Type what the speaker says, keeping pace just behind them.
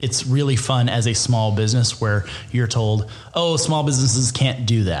It's really fun as a small business where you're told, oh, small businesses can't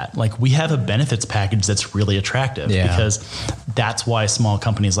do that. Like, we have a benefits package that's really attractive because that's why small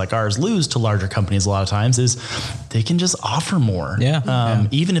companies like ours lose to larger companies a lot of times is they can just offer more.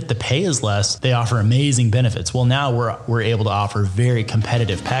 Even if the pay is less, they offer amazing benefits. Well, now we're able to offer very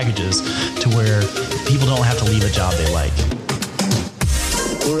competitive packages to where people don't have to leave a job they like.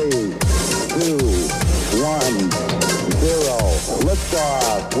 3, 2, 1, 0.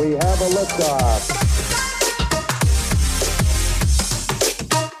 Liftoff. We have a liftoff.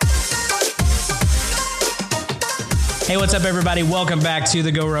 Hey, what's up, everybody? Welcome back to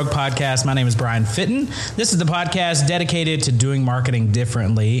the Go Rogue Podcast. My name is Brian Fitton. This is the podcast dedicated to doing marketing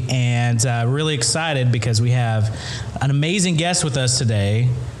differently, and really excited because we have an amazing guest with us today.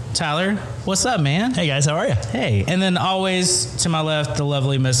 Tyler, what's up, man? Hey, guys. How are you? Hey. And then always to my left, the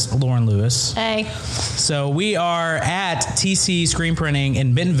lovely Miss Lauren Lewis. Hey. So we are at TC Screen Printing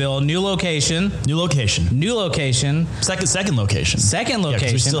in Bentonville. New location. New location. Second location.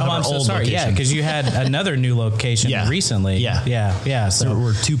 We still have our old location. Yeah, because you had another new location recently. Yeah. So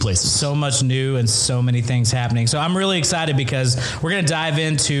we're two places. So much new and so many things happening. So I'm really excited because we're going to dive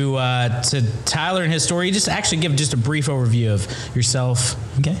into to Tyler and his story. Just actually give just a brief overview of yourself.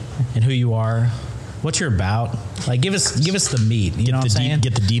 Okay. And who you are, what you're about. Like, give us the meat. You know what I'm saying?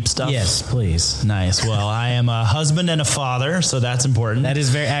 Get the deep stuff. Yes, please. Nice. Well, I am a husband and a father, so that's important. That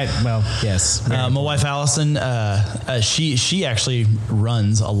is yes. My wife Allison, she actually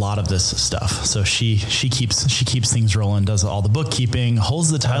runs a lot of this stuff. So she keeps things rolling, does all the bookkeeping,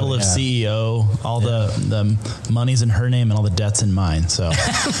 holds the title of CEO, all the money's in her name and all the debts in mine. So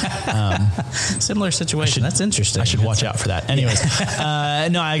similar situation. That's interesting. I should watch out for that. Anyways,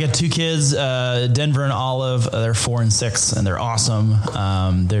 no, I got two kids, Denver and Olive. They're 4 and 6, and they're awesome.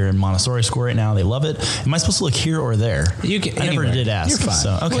 They're in Montessori school right now. They love it. Am I supposed to look here or there? You can. I never did ask. You're fine.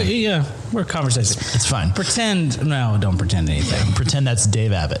 So, okay. Well, yeah, we're conversation. It's fine. Don't pretend anything. Pretend that's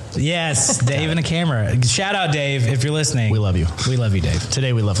Dave Abbott. Yes, Dave and a camera. Shout out, Dave, if you're listening. We love you. We love you, Dave.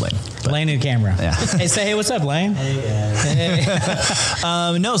 Today we love Lane. Lane and camera. Yeah. Hey, say hey, what's up, Lane? Hey,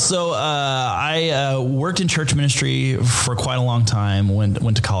 guys. So I worked in church ministry for quite a long time.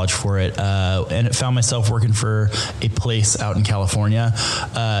 Went to college for it, and found myself working for a place out in California.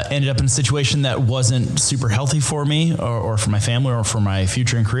 Ended up in a situation that wasn't super healthy for me or for my family or for my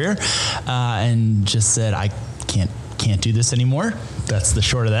future and career, and just said I can't do this anymore. That's the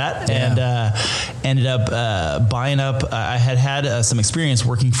short of that. Yeah. And ended up buying up. I had some experience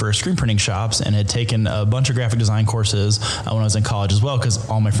working for screen printing shops and had taken a bunch of graphic design courses when I was in college as well, because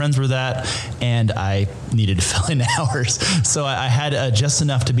all my friends were that, and I needed to fill in hours. So I had just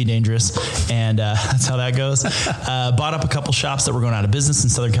enough to be dangerous, and that's how that goes. Bought up a couple shops that were going out of business in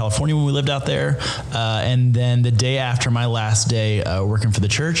Southern California when we lived out there. And then the day after my last day working for the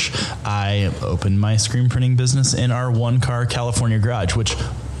church, I opened my screen printing business in our one-car California garage, which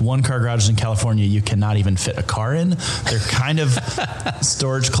one-car garages in California, you cannot even fit a car in. They're kind of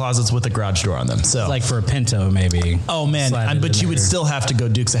storage closets with a garage door on them. So, like for a Pinto, maybe. Oh man, but you would still have to go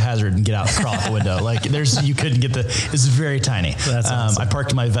Dukes of Hazzard and get out and crawl out the window. Like you couldn't get it's very tiny. That's awesome. I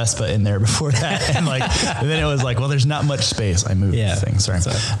parked my Vespa in there before that, and then it was like, well, there's not much space. I moved the thing. Sorry.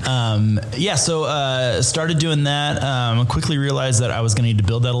 So started doing that. Quickly realized that I was going to need to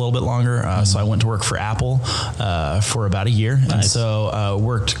build that a little bit longer. So I went to work for Apple for about a year, and so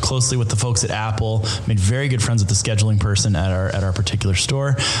worked closely with the folks at Apple, made very good friends with the scheduling person at our particular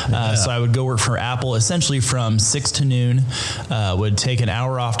store. So I would go work for Apple essentially from 6 to noon, would take an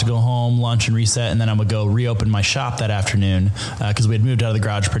hour off to go home, lunch and reset. And then I would go reopen my shop that afternoon, cause we had moved out of the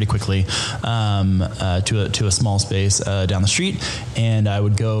garage pretty quickly, to a small space, down the street. And I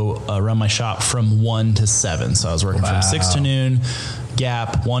would go run my shop from 1 to 7. So I was working from 6 to noon,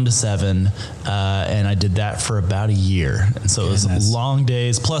 gap 1 to 7, and I did that for about a year. And so it was long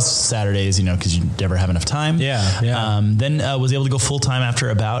days plus Saturdays, because you never have enough time. Then was able to go full time after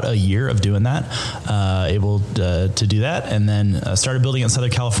about a year of doing that, able to do that, and then started building in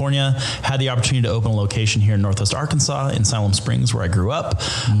Southern California. Had the opportunity to open a location here in Northwest Arkansas in Siloam Springs, where I grew up.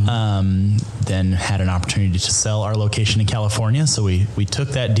 Then had an opportunity to sell our location in California, so we took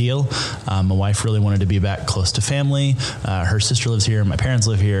that deal. My wife really wanted to be back close to family. Her sister lives here. My parents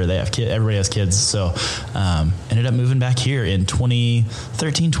live here. They have kids. Everybody has kids. So ended up moving back here in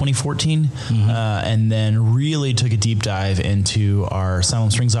 2013, 2014, and then really took a deep dive into our Siloam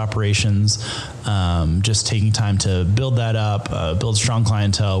Springs operations, just taking time to build that up, build strong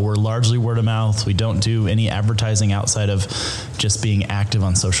clientele. We're largely word of mouth. We don't do any advertising outside of just being active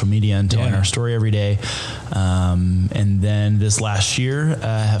on social media and telling our story every day. And then this last year,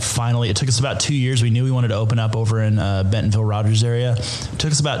 finally, it took us about 2 years. We knew we wanted to open up over in Bentonville, Rogers area. it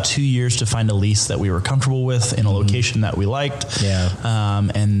took us about 2 years to find a lease that we were comfortable with in a location that we liked. Yeah.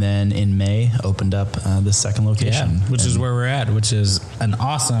 And then in May opened up the second location, which is where we're at, which is an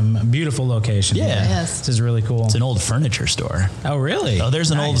awesome, beautiful location. Yeah. Yes. This is really cool. It's an old furniture store. Oh, really? Oh,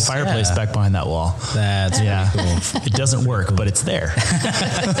 there's an old fireplace back behind that wall. That's really cool. It doesn't work, but it's there.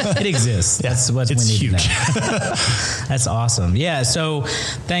 It exists. That's what we need huge. to know. That's awesome. Yeah. So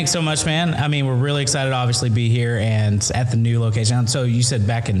thanks so much, man. I mean, we're really excited to obviously be here and at the new location. So you said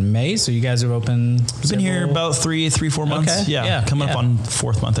back in May, so you guys have opened. We've been here about 3-4 months. Okay. Yeah. Coming up on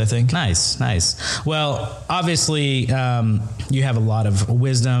 4th month, I think. Nice. Well, obviously, you have a lot of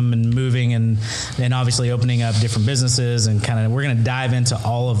wisdom and moving and obviously opening up different businesses and kind of, we're going to dive into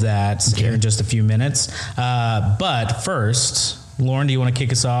all of that here in just a few minutes. But first, Lauren, do you want to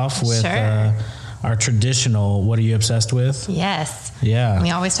kick us off with our traditional, what are you obsessed with? Yes. Yeah. We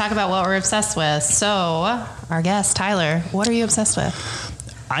always talk about what we're obsessed with. So our guest, Tyler, what are you obsessed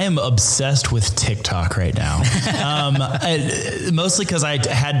with? I am obsessed with TikTok right now. Mostly because I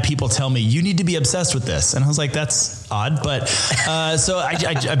had people tell me, you need to be obsessed with this. And I was like, that's odd. But so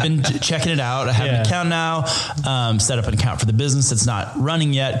I've been checking it out. I have an account now, set up an account for the business. It's not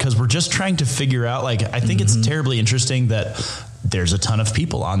running yet because we're just trying to figure out, like, I think it's terribly interesting that there's a ton of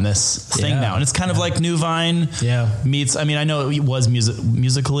people on this thing now. And it's kind of like New Vine meets, I mean, I know it was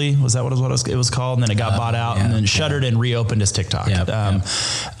Musical.ly. Was that what it was called? And then it got bought out and then shuttered and reopened as TikTok. So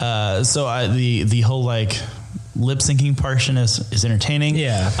the whole like lip syncing portion is entertaining.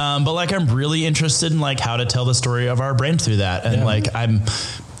 But like, I'm really interested in like how to tell the story of our brand through that. And like, I'm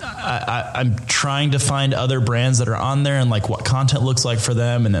trying to find other brands that are on there and like what content looks like for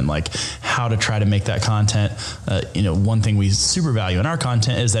them, and then like how to try to make that content. One thing we super value in our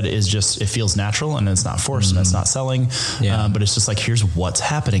content is that it feels natural and it's not forced and it's not selling, but it's just like, here's what's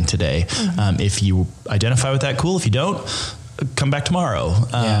happening today. If you identify with that, cool. If you don't, come back tomorrow.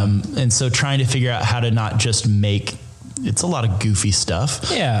 And so trying to figure out how to not just make, it's a lot of goofy stuff,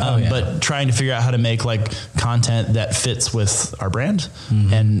 but trying to figure out how to make like content that fits with our brand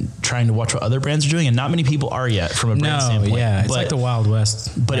and trying to watch what other brands are doing. And not many people are yet from a brand standpoint. It's like the Wild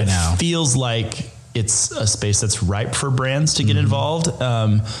West. But right now. Feels like it's a space that's ripe for brands to get involved.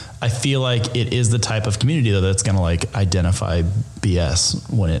 I feel like it is the type of community though that's going to like identify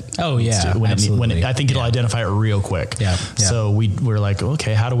BS when it. I think it'll identify it real quick. So we're like,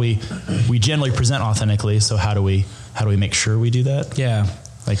 okay, how do we generally present authentically? So how do we make sure we do that?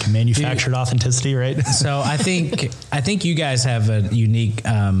 Like manufactured authenticity, right? So I think you guys have a unique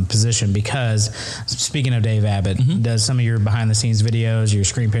position because, speaking of Dave Abbott, does some of your behind the scenes videos, your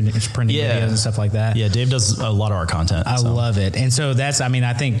screen printing videos and stuff like that. Yeah, Dave does a lot of our content. I love it. And so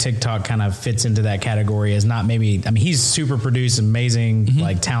I think TikTok kind of fits into that category as not he's super produced, amazing,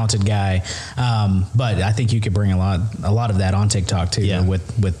 like talented guy. But I think you could bring a lot of that on TikTok too,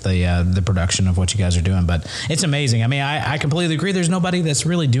 with the production of what you guys are doing. But it's amazing. I mean, I completely agree. There's nobody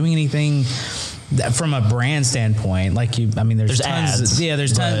that's really doing anything from a brand standpoint. Like there's tons ads.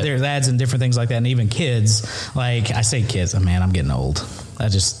 There's ads and different things like that. And even kids, like I say kids, I'm getting old. We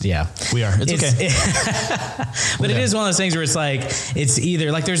are. It's okay. But it is one of those things where it's like, it's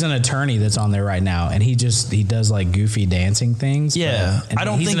either like there's an attorney that's on there right now and he does like goofy dancing things. He's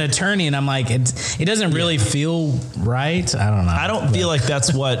an attorney and I'm like, it doesn't really feel right. I don't know. I don't feel like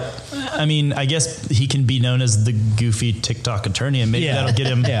that's what, I guess he can be known as the goofy TikTok attorney and maybe that'll get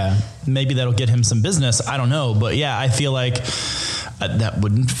him, maybe that'll get him some business. I don't know. But I feel like that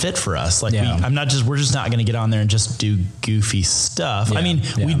wouldn't fit for us. Like we're just not going to get on there and just do goofy stuff. We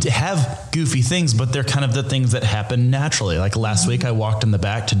have goofy things, but they're kind of the things that happen naturally. Like last week I walked in the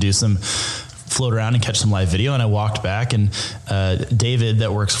back to do some float around and catch some live video. And I walked back and David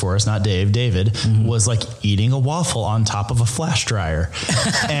that works for us, not Dave, David was like eating a waffle on top of a flash dryer.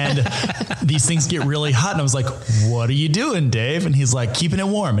 And these things get really hot. And I was like, what are you doing, Dave? And he's like, keeping it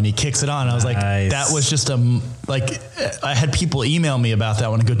warm. And he kicks it on. And I was like, that was just I had people email me about that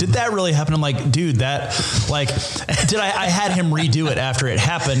one and go, did that really happen? I'm like, dude, I had him redo it after it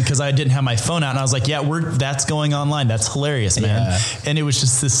happened because I didn't have my phone out. And I was like, that's going online. That's hilarious, man. And it was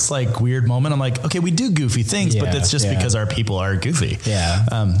just this like weird moment. I'm like, okay, we do goofy things, but that's just because our people are goofy.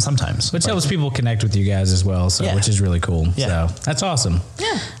 Sometimes. Which helps people connect with you guys as well. So, which is really cool. So that's awesome. All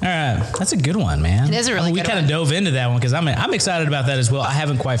right. That's a good one, man. It is a really good one. We kind of dove into that one because I'm excited about that as well. I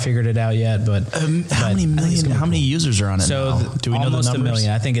haven't quite figured it out yet, but how many users are on it now? Do we know the numbers? Almost 1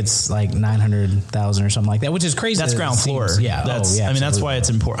 million. I think it's like 900,000 or something like that, which is crazy. That's ground floor. That's why it's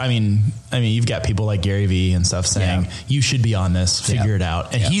important. I mean, you've got people like Gary Vee and stuff saying you should be on this, figure it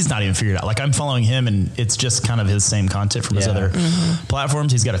out. And he's not even figured it out. Like I'm following him and it's just kind of his same content from his other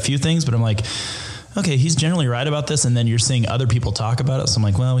platforms. He's got a few things, but I'm like, okay, he's generally right about this. And then you're seeing other people talk about it. So I'm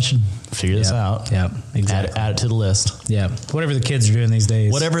like, well, we should figure this out. Yeah, exactly. Add it to the list. Yeah. Whatever the kids are doing these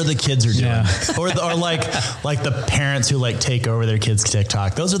days. Whatever the kids are doing. Yeah. or like the parents who like take over their kids'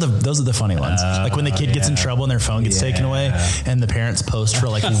 TikTok. Those are the funny ones. Like when the kid gets in trouble and their phone gets taken away and the parents post for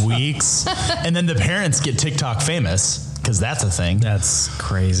like weeks and then the parents get TikTok famous. Because that's a thing. That's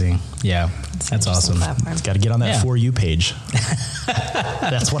crazy. Yeah, that's awesome. Got to get on that For You page.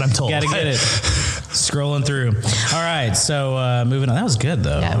 That's what I'm told. Got to get it. Scrolling through. All right, so moving on. That was good,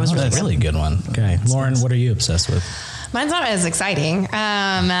 though. Yeah, it was really good one. Okay, Lauren, what are you obsessed with? Mine's not as exciting. So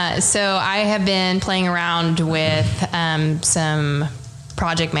I have been playing around with some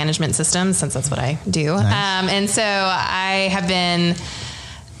project management systems, since that's what I do. Nice. And so I have been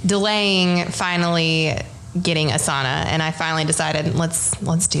delaying finally getting Asana, and I finally decided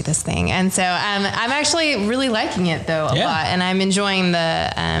let's do this thing. And so I'm actually really liking it though a lot, and I'm enjoying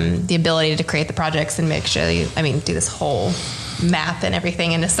the ability to create the projects and make sure do this whole map and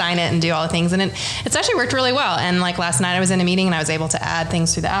everything and assign it and do all the things, and it's actually worked really well. And like last night I was in a meeting and I was able to add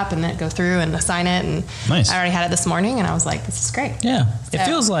things through the app and then go through and assign it, and nice. I already had it this morning and I was like, this is great. It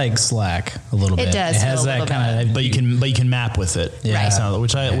feels like Slack a little bit. It does. It has that kind of, but you can map with it. Yeah. Right. So,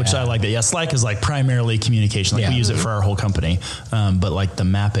 which I like that. Yeah, Slack is like primarily communication. Like we use it for our whole company, but like the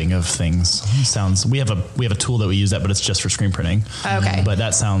mapping of things sounds. We have a tool that we use that, but it's just for screen printing. Okay. But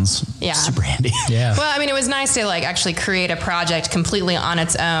that sounds super handy. Yeah. Well, it was nice to like actually create a project completely on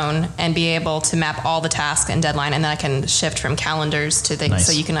its own and be able to map all the tasks and deadline, and then I can shift from calendars to things,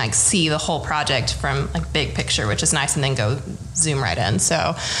 so you can like see the whole project from like big picture, which is nice, and then go zoom right in. So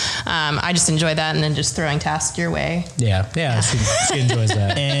I just enjoy that, and then just throwing tasks your way. Yeah. She enjoys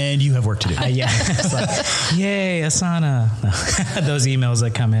that. And you have work to do. It's like, yay, Asana. Those emails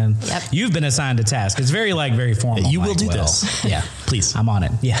that come in. Yep. You've been assigned a task. It's very very formal. You will do this. Yeah. Please. I'm on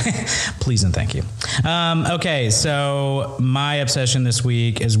it. Yeah. Please and thank you. Okay. So my obsession this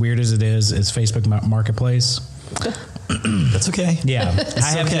week, as weird as it is Facebook Marketplace. That's okay. Yeah.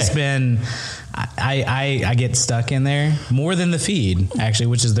 I have just been, I get stuck in there more than the feed, actually,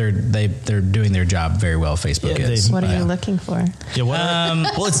 which is they're doing their job very well. Facebook is. What are you looking for? Yeah.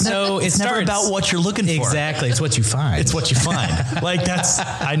 Well, it's never about what you're looking for. Exactly. It's what you find. It's what you find. Like that's,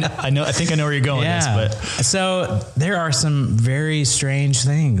 I know, I think I know where you're going with this, but. So there are some very strange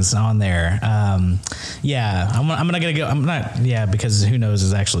things on there. I'm not going to go, because who knows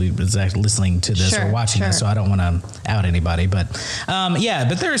is actually listening to this or watching this. So I don't want to out anybody, but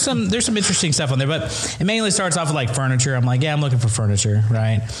there's some interesting stuff on there, but it mainly starts off with like furniture. I'm like, I'm looking for furniture,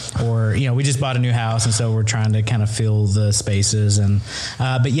 right? Or, we just bought a new house, and so we're trying to kind of fill the spaces. And,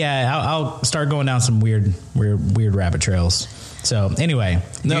 I'll start going down some weird rabbit trails. So anyway,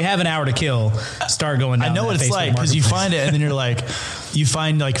 if you have an hour to kill, start going down. I know what it's like, because you find it and then you're like, you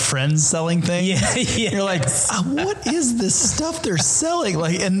find like friends selling things. Yeah. You're like, what is this stuff they're selling?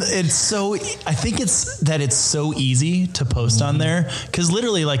 Like, and it's so, I think it's so easy to post on there. Cause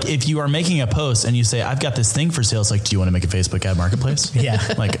literally like if you are making a post and you say, I've got this thing for sale, it's like, do you want to make a Facebook ad marketplace? Yeah.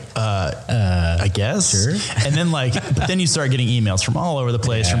 Like, I guess. Sure. And then but then you start getting emails from all over the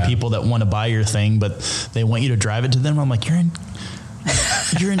place from people that want to buy your thing, but they want you to drive it to them. I'm like,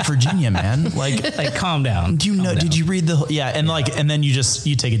 you're in Virginia, man. Like calm down. Do you know? Did you read the? Yeah, and and then you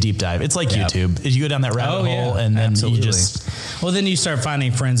take a deep dive. It's like YouTube. You go down that rabbit hole, and then you just. Well, then you start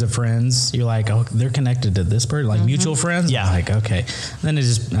finding friends of friends. You're like, oh, they're connected to this person, like mutual friends. Yeah. Like, okay. Then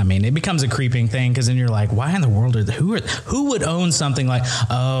it becomes a creeping thing, because then you're like, why in the world who would own something like?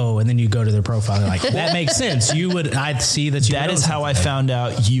 Oh, and then you go to their profile. You're like, that makes sense. I'd see that you. That is how I found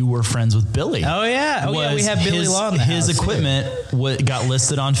out you were friends with Billy. Oh yeah. We have Billy Law in the his house, equipment got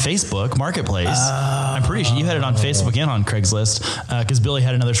listed on Facebook Marketplace. I'm pretty sure you had it on Facebook and on Craigslist, because Billy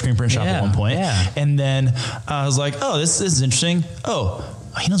had another screen print shop at one point. Yeah. And then I was like, oh, this is interesting. Oh,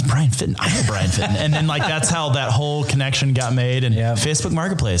 he knows Brian Fitton. I know Brian Fitton. And then that's how that whole connection got made. And Facebook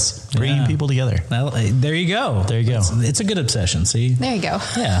Marketplace, bringing people together. Well, there you go. It's a good obsession. See? There you go.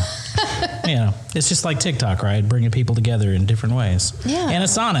 Yeah. It's just like TikTok, right? Bringing people together in different ways. Yeah. And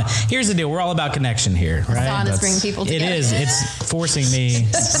Asana. Here's the deal. We're all about connection here, right? Asana's bringing people together. It is. It's forcing me.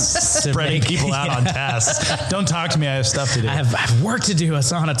 Spreading people out on tasks. Don't talk to me. I have stuff to do. I have work to do.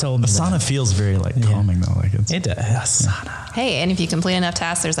 Asana told me Asana feels very calming though. It does. Asana. Hey, and if you complete enough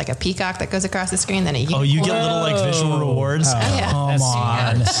tasks, there's like a peacock that goes across the screen. Then you get little visual rewards. Come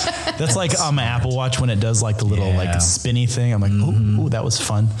on. That's like on my Apple Watch when it does the little spinny thing. I'm like, ooh, that was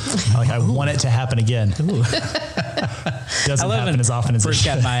fun. I want it to happen again. Doesn't happen as often as it first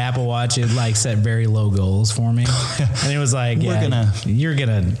got should. my Apple Watch. It like set very low goals for me, and it was like, you're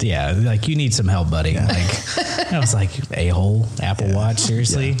gonna, like you need some help, buddy. Yeah. Like I was like, a-hole Apple Watch,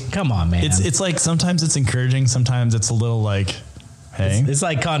 seriously, come on, man. It's like sometimes it's encouraging, sometimes it's a little like, hey, it's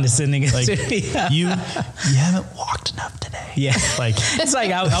like condescending. like you haven't walked enough today. Yeah, like it's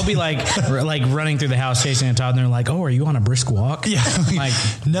like I'll be like running through the house chasing a toddler, and they're like, "Oh, are you on a brisk walk?" Yeah, like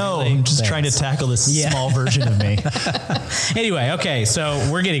no, really? I'm just trying to tackle this small version of me. Anyway, okay, so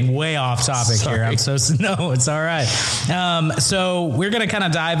we're getting way off topic here. I'm no, it's all right. So we're gonna kind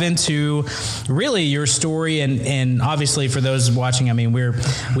of dive into really your story, and obviously for those watching, I mean,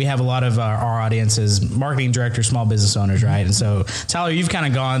 we have a lot of our audience is marketing directors, small business owners, right? And so Tyler, you've kind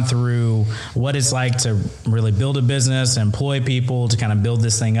of gone through what it's like to really build a business, employ people to kind of build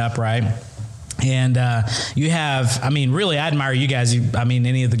this thing up, right? And you have, I mean, really, I admire you guys.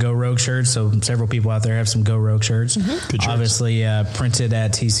 Any of the Go Rogue shirts. So several people out there have some Go Rogue shirts. Mm-hmm. Good shirts. Obviously printed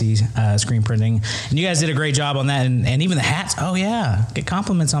at TC Screen Printing. And you guys did a great job on that. And even the hats. Oh, yeah. Get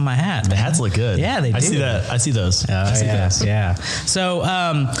compliments on my hat. The hats look good. Yeah, they do. I see that. I see those. Yeah.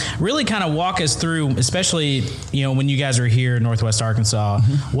 So really kind of walk us through, especially, when you guys were here in Northwest Arkansas,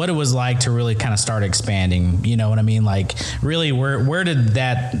 what it was like to really kind of start expanding. You know what I mean? Like, really, where did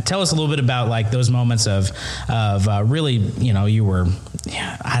that, tell us a little bit about, like, those moments of really, you were,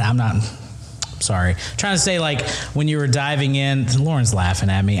 I'm not, sorry, trying to say, like, when you were diving in, Lauren's laughing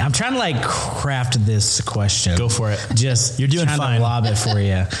at me. I'm trying to like craft this question. Go for it. Just you're doing trying fine. To lob it for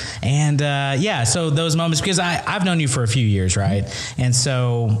you. And so those moments, because I've known you for a few years, right? And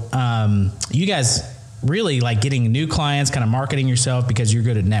so you guys really like getting new clients, kind of marketing yourself because you're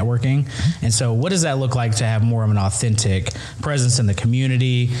good at networking. And so what does that look like to have more of an authentic presence in the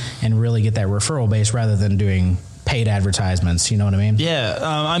community and really get that referral base rather than doing paid advertisements? You know what I mean? Yeah.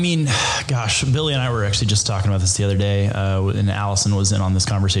 Gosh, Billy and I were actually just talking about this the other day, and Allison was in on this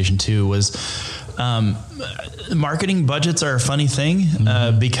conversation too, was marketing budgets are a funny thing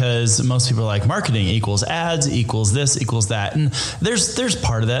because most people are like, marketing equals ads, equals this, equals that. And there's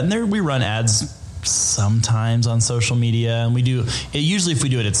part of that. And we run ads sometimes on social media, and we do it. Usually if we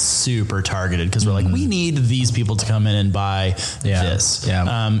do it, it's super targeted because we're like, we need these people to come in and buy this.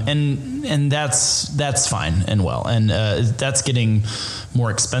 Yeah. And that's fine and well. And that's getting more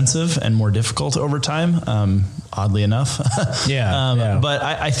expensive and more difficult over time. Oddly enough. But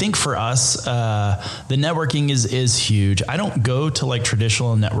I think for us, the networking is huge. I don't go to like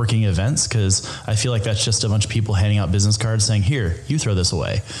traditional networking events because I feel like that's just a bunch of people handing out business cards saying, here, you throw this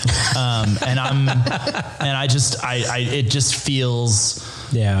away. It just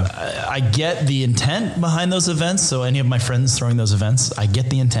feels, I get the intent behind those events. So any of my friends throwing those events, I get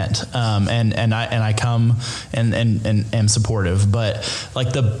the intent. And I come and am supportive, but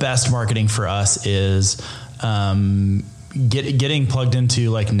like the best marketing for us is, getting plugged into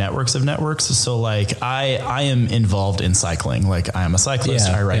like networks of networks. So like I am involved in cycling. Like I am a cyclist.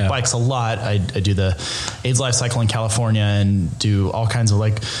 I ride bikes a lot. I do the AIDS Life Cycle in California and do all kinds of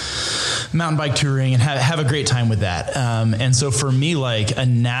like mountain bike touring and have a great time with that. And so for me, like a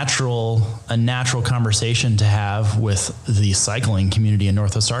natural conversation to have with the cycling community in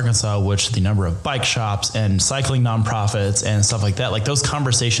Northwest Arkansas, which the number of bike shops and cycling nonprofits and stuff like that, like those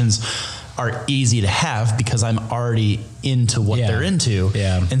conversations are easy to have because I'm already into what they're into.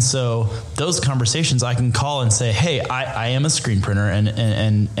 Yeah. And so those conversations I can call and say, hey, I am a screen printer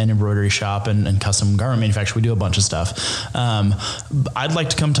and embroidery shop and custom garment manufacturer. We do a bunch of stuff. I'd like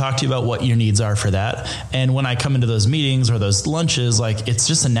to come talk to you about what your needs are for that. And when I come into those meetings or those lunches, like it's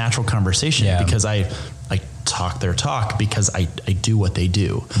just a natural conversation because I talk their talk because I do what they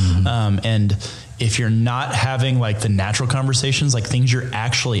do. And if you're not having like the natural conversations, like things you're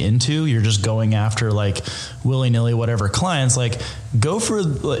actually into, you're just going after like willy-nilly whatever clients, like go for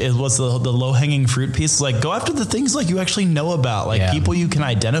what's the low hanging fruit piece, like go after the things like you actually know about, like people you can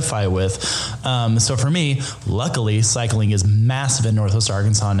identify with. So for me, luckily cycling is massive in Northwest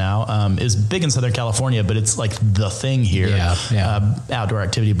Arkansas now, is big in Southern California, but it's like the thing here, outdoor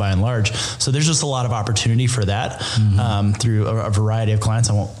activity by and large. So there's just a lot of opportunity for that, through a variety of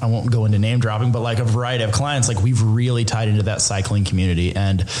clients. I won't go into name dropping, but like a variety of clients, like we've really tied into that cycling community,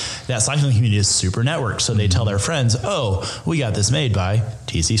 and that cycling community is super networked. So they tell their friends, oh, we got this made by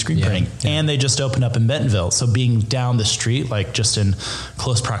TC Screen Printing. And they just opened up in Bentonville. So being down the street, like just in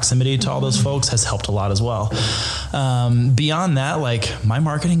close proximity to all those folks has helped a lot as well. Beyond that, like my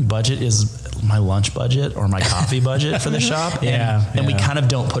marketing budget is my lunch budget or my coffee budget for the shop. And we kind of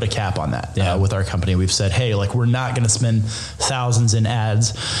don't put a cap on that with our company. We've said, hey, like we're not going to spend thousands in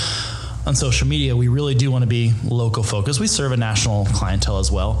ads on social media. We really do want to be local focused. We serve a national clientele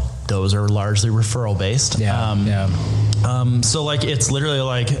as well. those are largely referral based. So like, it's literally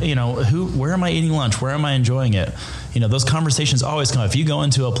like, where am I eating lunch? Where am I enjoying it? Those conversations always come up. If you go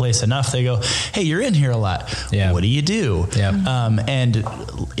into a place enough, they go, hey, you're in here a lot. Yeah. What do you do? Yeah. And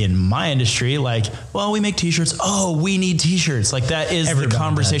in my industry, like, well, we make t-shirts. Oh, we need t-shirts. Like that is the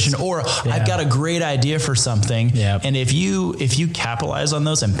conversation. Does. Or I've got a great idea for something. Yeah. And if you capitalize on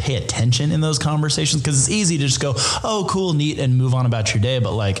those and pay attention in those conversations, because it's easy to just go, oh, cool, neat, and move on about your day.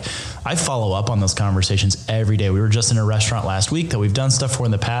 But like, I follow up on those conversations every day. We were just in a restaurant last week that we've done stuff for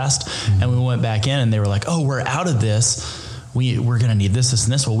in the past. Mm-hmm. And we went back in and they were like, oh, we're out of this. We're going to need this,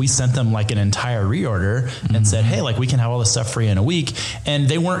 and this. Well, we sent them like an entire reorder and said, hey, like we can have all this stuff for you in a week. And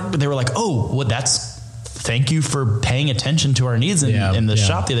they were like, oh, well, thank you for paying attention to our needs in the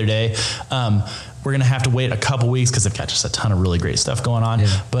shop the other day. We're going to have to wait a couple weeks because they've got just a ton of really great stuff going on.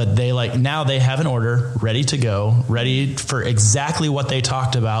 Yeah. But now they have an order ready to go, ready for exactly what they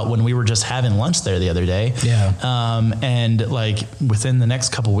talked about when we were just having lunch there the other day. Yeah. And like within the next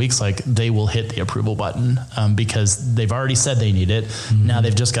couple weeks, like they will hit the approval button because they've already said they need it. Mm-hmm. Now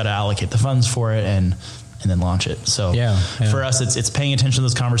they've just got to allocate the funds for it and then launch it. So for us, it's paying attention to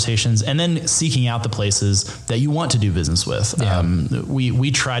those conversations and then seeking out the places that you want to do business with. Yeah. We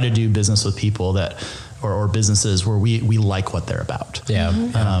try to do business with people or businesses where we like what they're about. Yeah.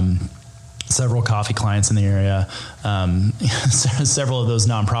 Mm-hmm. Several coffee clients in the area, several of those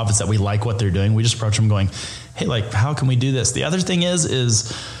nonprofits that we like what they're doing. We just approach them going, hey, like, how can we do this? The other thing is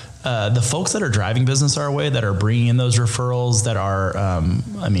the folks that are driving business our way, that are bringing in those referrals, that are,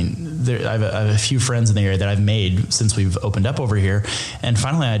 I have a few friends in the area that I've made since we've opened up over here. And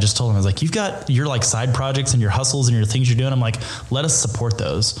finally, I just told them, I was like, you've got your like side projects and your hustles and your things you're doing. I'm like, let us support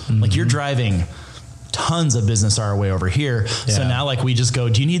those. Mm-hmm. Like you're driving tons of business our way over here. Yeah. So now like we just go,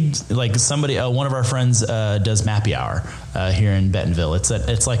 do you need like somebody, one of our friends does Mappy Hour here in Bentonville. It's like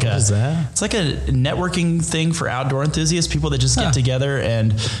it's like a networking thing for outdoor enthusiasts, people that just get together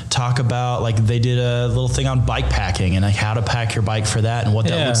and talk about, like they did a little thing on bike packing and like how to pack your bike for that and what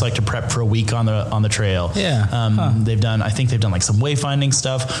that looks like to prep for a week on the trail. Yeah. I think they've done like some wayfinding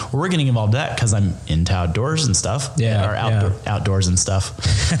stuff. We're getting involved in that because I'm into outdoors and stuff. Yeah. Outdoors and stuff.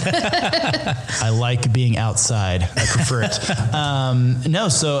 I like being outside. I prefer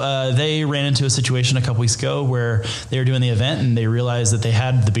it. So they ran into a situation a couple weeks ago where they were doing the event and they realized that they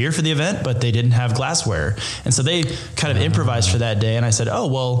had the beer for the event, but they didn't have glassware. And so they kind of improvised for that day. And I said, oh,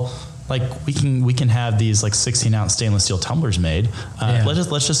 well, like we can have these like 16-ounce stainless steel tumblers made.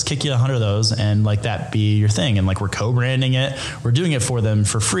 Let's just kick you 100 of those and like that be your thing. And like we're co-branding it. We're doing it for them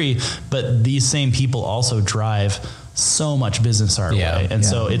for free. But these same people also drive so much business our way. And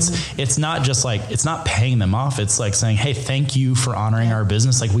so it's not just like, it's not paying them off. It's like saying, hey, thank you for honoring our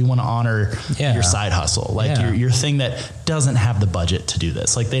business. Like we want to honor your side hustle, like your thing that doesn't have the budget to do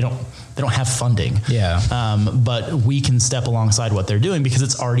this. Like they don't have funding. But we can step alongside what they're doing because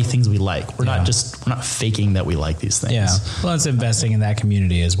it's already things we like. We're not faking that we like these things. Yeah. Well, it's investing in that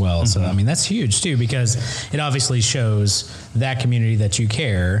community as well. Mm-hmm. So, I mean, that's huge too, because it obviously shows that community that you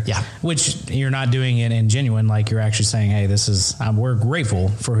care, which you're not doing it in genuine, like you're actually saying, hey, we're grateful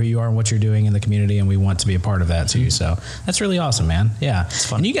for who you are and what you're doing in the community. And we want to be a part of that too. Mm-hmm. So that's really awesome, man. Yeah. It's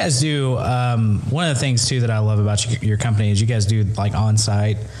fun. And you guys do, one of the things too that I love about your company is you guys do like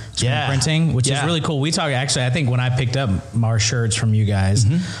on-site screen printing, which is really cool. We talk, actually, I think when I picked up our shirts from you guys,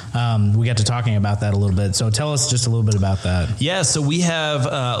 we got to talking about that a little bit. So tell us just a little bit about that. Yeah. So we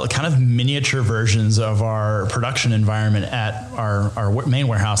have kind of miniature versions of our production environment at our main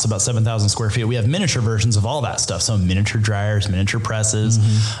warehouse, about 7,000 square feet. We have miniature versions of all that stuff. So miniature dryers, miniature presses,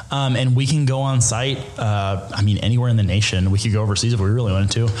 and we can go on site. Anywhere in the nation. We could go overseas if we really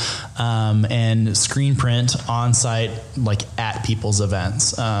wanted to, and screen print on site, like at people's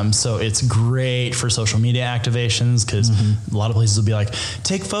events. So it's great for social media activations because a lot of places will be like,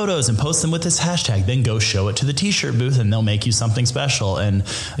 take photos and post them with this hashtag, then go show it to the t-shirt booth and they'll make you something special. And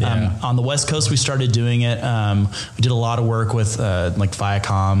on the West Coast, we started doing it. We did a lot of work with like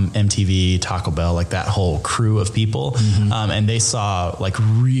Viacom, MTV, Taco Bell, like that whole crew of people. And they saw like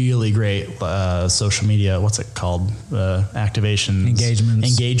really great social media, what's it called? Activations.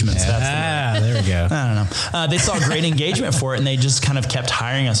 Engagements. There we go. I don't know. They saw great engagement for it and they just kind of kept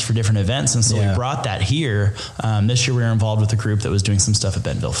hiring us for different events. And so we brought that here. This year we were involved with a group that was doing some stuff at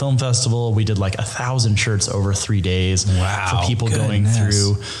Bentonville Film Festival. We did like 1,000 shirts over 3 days for people going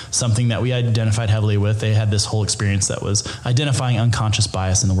through something that we identified heavily with. They had this whole experience that was identifying unconscious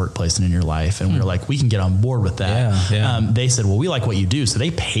bias in the workplace and in your life. And we were like, we can get on board with that. They said, well, we like what you do. So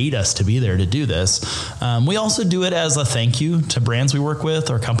they paid us to be there to do this. We also do it as a thank you to brands we work with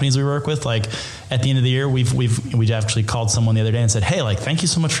or companies we work with. Like at the end of the year, we actually called someone the other day and said, hey, like, thank you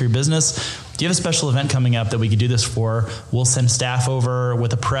so much for your business. Do you have a special event coming up that we could do this for? We'll send staff over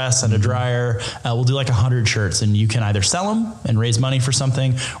with a press and a dryer. We'll do like 100 shirts, and you can either sell them and raise money for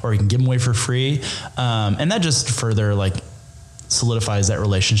something, or you can give them away for free. And that just further like solidifies that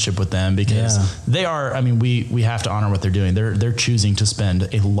relationship with them, because they are, I mean, we have to honor what they're doing. They're choosing to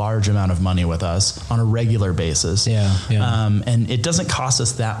spend a large amount of money with us on a regular basis. And it doesn't cost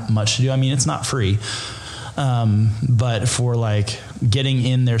us that much to do. I mean, it's not free. But for like getting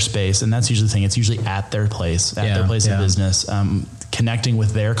in their space, and that's usually the thing, it's usually at their place of business, connecting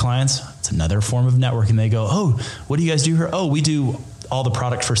with their clients. It's another form of networking. They go, oh, what do you guys do here? Oh, we do all the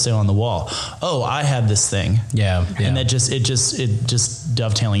product for sale on the wall. Oh, I have this thing. And that just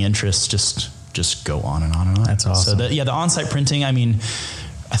dovetailing interests just go on and on and on. That's awesome. So the on-site printing, I mean,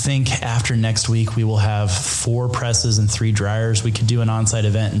 I think after next week we will have 4 presses and 3 dryers. We could do an on-site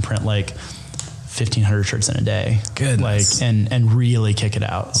event and print like 1,500 shirts in a day. Goodness. Like, and really kick it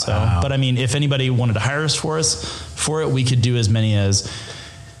out. So, but I mean, if anybody wanted to hire us for it, we could do as many as,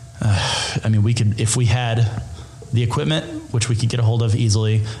 I mean, we could, if we had the equipment, which we could get a hold of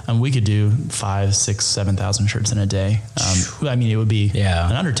easily, we could do 5,000, 6,000, 7,000 shirts in a day. I mean, it would be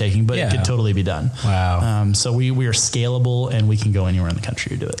an undertaking, but it could totally be done. Wow. So we are scalable, and we can go anywhere in the country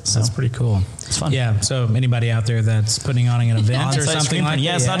to do it. So that's pretty cool. It's fun. Yeah. So anybody out there that's putting on an event or something like that.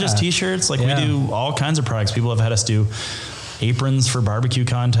 Yeah, it's not just t-shirts. Like we do all kinds of products. People have had us do aprons for barbecue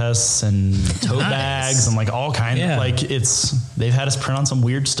contests and tote bags and like all kinds of, like, they've had us print on some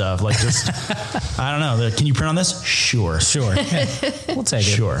weird stuff. Like just, I don't know. Can you print on this? Sure. Yeah. We'll take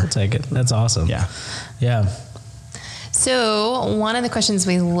it. We'll take it. That's awesome. Yeah. So one of the questions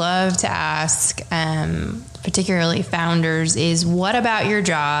we love to ask, particularly founders, is what about your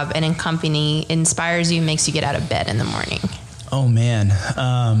job and in company inspires you, makes you get out of bed in the morning? Oh man.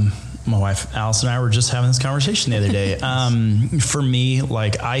 My wife, Alice, and I were just having this conversation the other day. For me,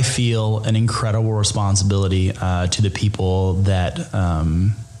 like, I feel an incredible responsibility to the people that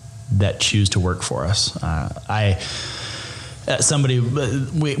choose to work for us. We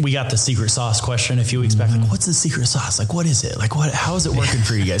got the secret sauce question a few weeks back. Like, what's the secret sauce? Like, what is it? Like, how is it working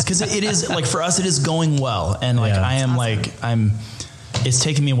for you guys? Because it is, like, for us, it is going well. And like, it's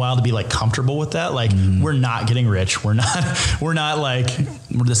taken me a while to be like comfortable with that. Like, we're not getting rich. We're not like,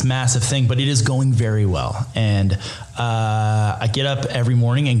 we're this massive thing, but it is going very well. And I get up every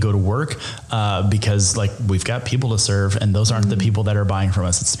morning and go to work because like we've got people to serve, and those aren't the people that are buying from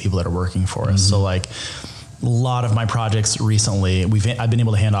us. It's the people that are working for us. So like a lot of my projects recently, I've been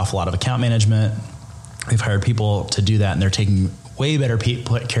able to hand off a lot of account management. We've hired people to do that, and they're taking way better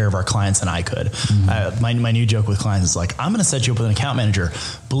care of our clients than I could. My new joke with clients is like, I'm going to set you up with an account manager.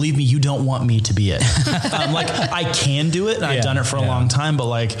 Believe me, you don't want me to be it. Like, I can do it, and I've done it for a long time, but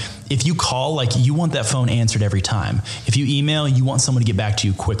like, if you call, like, you want that phone answered every time. If you email, you want someone to get back to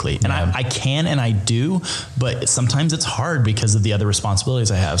you quickly. And I can, and I do, but sometimes it's hard because of the other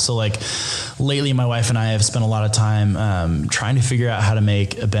responsibilities I have. So like lately, my wife and I have spent a lot of time trying to figure out how to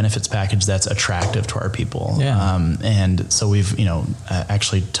make a benefits package that's attractive to our people. And so we've,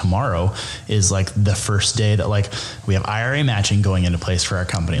 actually tomorrow is like the first day that like we have IRA matching going into place for our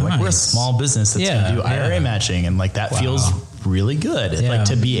company. Like, we're a small business that's going to do IRA matching, and like that feels really good. Like,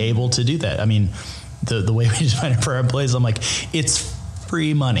 to be able to do that. I mean, the way we define it for our employees, I'm like, it's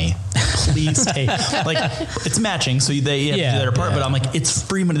free money. Please take, like, it's matching, so they have to do their part, but I'm like, it's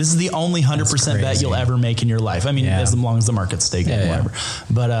free money. This is the only 100% bet you'll ever make in your life. I mean, as long as the market's stay good, whatever.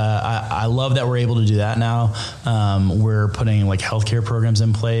 But I love that we're able to do that now. We're putting like healthcare programs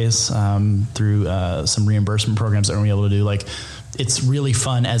in place through some reimbursement programs that we're able to do. Like, it's really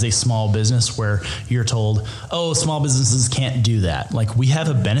fun as a small business where you're told, oh, small businesses can't do that. Like, we have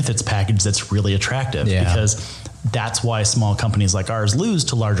a benefits package that's really attractive because that's why small companies like ours lose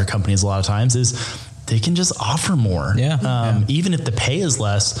to larger companies a lot of times, is they can just offer more. Even if the pay is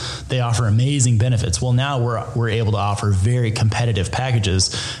less, they offer amazing benefits. Well, now we're able to offer very competitive packages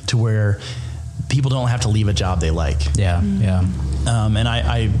to where people don't have to leave a job they like. And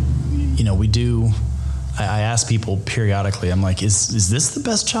I ask people periodically, I'm like, is this the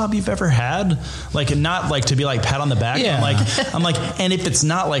best job you've ever had? Like, not like to be like pat on the back. I'm like, and if it's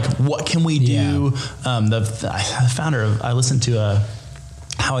not, like, what can we do? The founder I listened to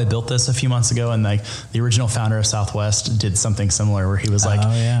How I Built This a few months ago, and like the original founder of Southwest did something similar where he was like,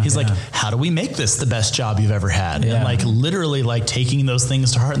 like, how do we make this the best job you've ever had? And like literally like taking those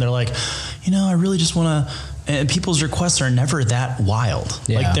things to heart, and they're like, I really just want to. And people's requests are never that wild.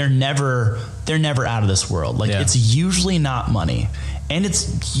 Like, they're never out of this world. Like, it's usually not money, and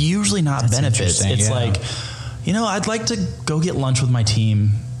it's usually not benefits. It's like, I'd like to go get lunch with my team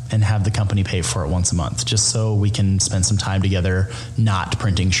and have the company pay for it once a month, just so we can spend some time together, not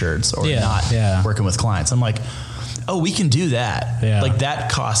printing shirts or not working with clients. I'm like, oh, we can do that. Yeah. Like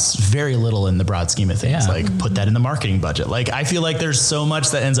that costs very little in the broad scheme of things. Yeah. Like put that in the marketing budget. Like I feel like there's so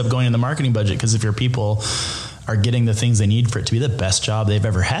much that ends up going in the marketing budget, because if your people are getting the things they need for it to be the best job they've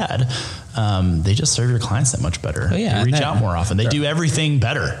ever had, they just serve your clients that much better. Oh, yeah, they reach out more often. They do everything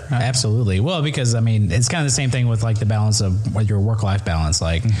better. Absolutely. Well, because I mean, it's kind of the same thing with like the balance of your work-life balance.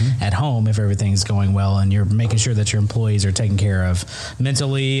 Like at home, if everything's going well and you're making sure that your employees are taken care of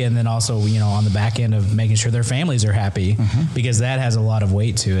mentally, and then also, you know, on the back end of making sure their families are happy, because that has a lot of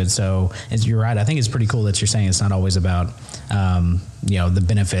weight to it. So you're right. I think it's pretty cool that you're saying it's not always about, you know, the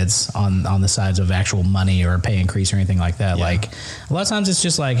benefits on the sides of actual money or pay increase or anything like that. Yeah. Like a lot of times it's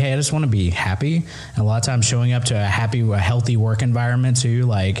just like, hey, I just want to be happy. And a lot of times showing up to a healthy work environment too.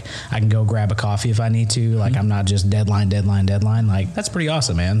 Like I can go grab a coffee if I need to. Like I'm not just deadline. Like that's pretty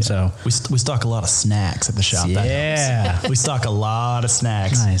awesome, man. Yeah. So we stock a lot of snacks at the shop. Yeah. We stock a lot of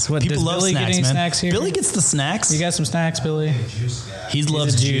snacks. Nice. What, people love Billy snacks, get any man. Snacks here? Billy gets the snacks. You got some snacks, Billy? He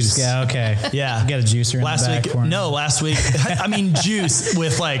loves juice. Yeah. Okay. Yeah. You got a juicer in the back for him? No, last week. I mean, juice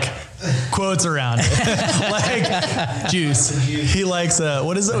with like quotes around it. Like juice. He likes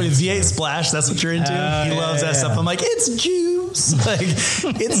what is it? V8 Splash. That's what you're into. He loves that stuff. I'm like, it's juice. Like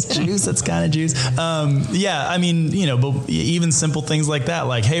it's juice. That's kind of juice. Yeah. I mean, you know, but even simple things like that.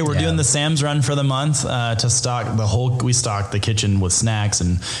 Like, hey, we're doing the Sam's run for the month to stock we stock the kitchen with snacks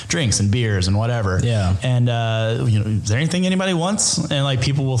and drinks and beers and whatever. Yeah. And you know, is there anything anybody wants? And like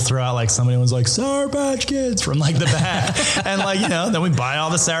people will throw out like somebody was like Sour Patch Kids from like the back, and like, you know, then we buy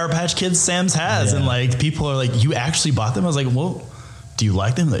all the Sour Patch Kids Sam's has, and like people are like, you actually bought them? I was like, well, do you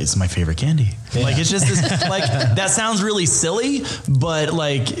like them? Like, it's my favorite candy. Yeah. Like it's just this, like that sounds really silly, but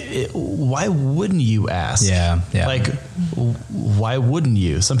like why wouldn't you ask? Yeah. Like why wouldn't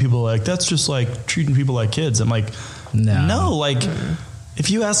you? Some people are like, that's just like treating people like kids. I'm like, no, like if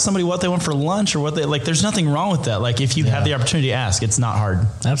you ask somebody what they want for lunch or what they like, there's nothing wrong with that. Like if you have the opportunity to ask, it's not hard.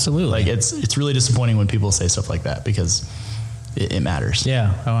 Absolutely. Like it's really disappointing when people say stuff like that, because it matters.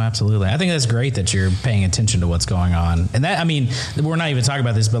 Yeah. Oh, absolutely. I think that's great that you're paying attention to what's going on. And that, I mean, we're not even talking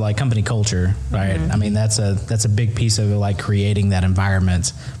about this, but like company culture, right? I mean, that's a big piece of like creating that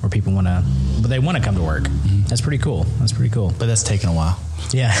environment where people want to come to work. That's pretty cool. But that's taken a while.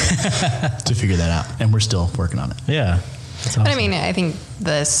 Yeah. To figure that out. And we're still working on it. Yeah. Awesome. But I mean, I think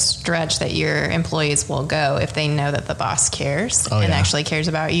the stretch that your employees will go if they know that the boss cares and actually cares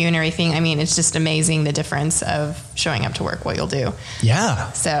about you and everything. I mean, it's just amazing the difference of showing up to work, what you'll do.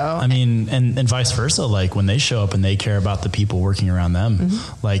 Yeah. So, I mean, and vice versa, like when they show up and they care about the people working around them,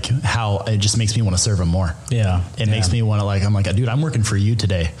 like how it just makes me want to serve them more. Yeah. It makes me want to I'm like, dude, I'm working for you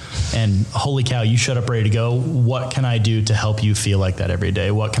today. And holy cow, you showed up ready to go. What can I do to help you feel like that every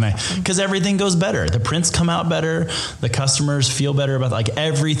day? What can I, because everything goes better. The prints come out better. The customers feel better about, like,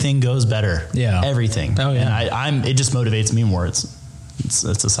 everything goes better. Yeah. Everything. Oh yeah. And it just motivates me more. It's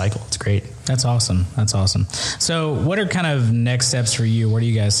a cycle. It's great. That's awesome. So what are kind of next steps for you? Where do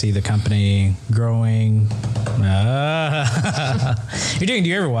you guys see the company growing? Do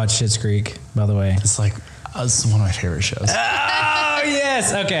you ever watch Schitt's Creek, by the way? It's one of my favorite shows. Oh,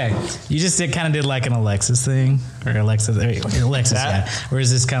 yes. Okay. You just kind of did like an Alexis thing, or Alexis, yeah. Where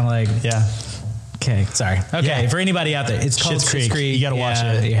is this kind of like, yeah. Okay. Sorry. Okay. Yeah. For anybody out there, it's called Schitt's Creek. You got to watch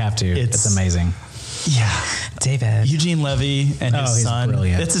it. You have to. It's amazing. Yeah. David. Eugene Levy and his son.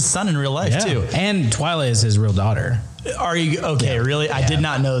 Brilliant. It's his son in real life too. And Twyla is his real daughter. Are you okay? Yeah. Really? Yeah. I did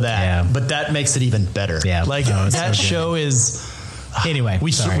not know that. Yeah. But that makes it even better. Yeah. That so show is. Anyway,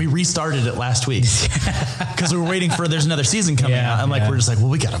 we restarted it last week because we were waiting for there's another season coming out. And we're just like, well,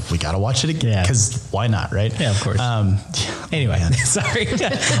 we gotta watch it again because why not, right? Yeah, of course. Anyway, sorry.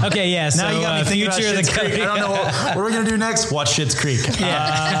 Okay, yeah. So now you got me thinking about Schitt's Creek. I don't know what we're gonna do next. Watch Schitt's Creek.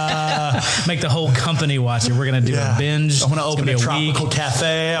 Yeah. Make the whole company watch it. We're gonna do a binge. I want to open a tropical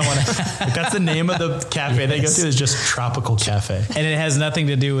cafe. That's the name of the cafe they go to, is just Tropical Cafe, and it has nothing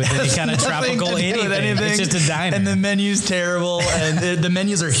to do with any kind of tropical anything. It's just a diner, and the menu's terrible. And the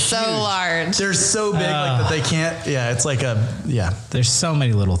menus are huge. So large. They're so big that they can't. Yeah, it's like There's so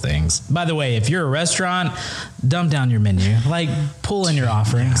many little things. By the way, if you're a restaurant, dumb down your menu. Like, pull in your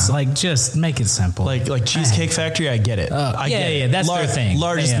offerings. Yeah. Like, just make it simple. Like Cheesecake Factory, I get it. I get it. That's their thing.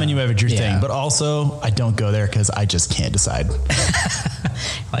 Largest menu ever, your thing. But also, I don't go there because I just can't decide.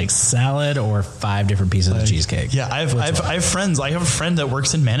 Like salad or 5 different pieces of cheesecake. Yeah, I have friends. I have a friend that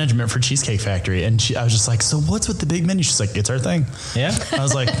works in management for Cheesecake Factory, and I was just like, so what's with the big menu? She's like, it's our thing. Yeah. I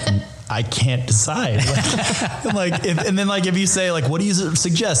was like, I can't decide. And then if you say like, what do you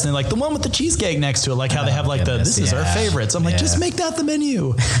suggest? And like the one with the cheesecake next to it, like how they have like this is our favorites. I'm like, just make that the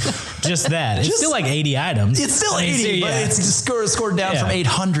menu. Just that. It's still like 80 items. It's still 80, but it's just scored down from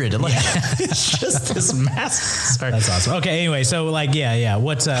 800. And like, it's just this massive. Sorry. That's awesome. Okay. Anyway, so like,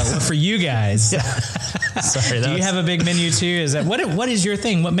 what for you guys? Sorry. Do you have a big menu too? Is that what is your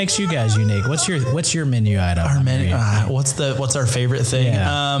thing? What makes you guys unique? What's your menu item? Our menu. What's our favorite thing?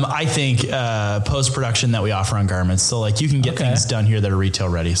 Yeah. I think post-production that we offer on garments. So like you can get things done here that are retail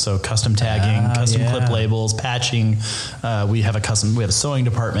ready. So custom tagging, custom clip labels, patching. We have a sewing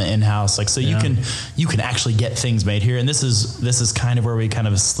department in-house. Like, so you can actually get things made here. And this is kind of where we kind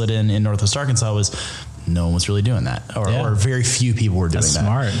of slid in Northwest Arkansas was no one was really doing that, or very few people were doing that.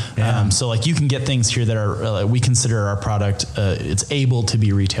 Smart. Yeah. So like you can get things here that are we consider our product it's able to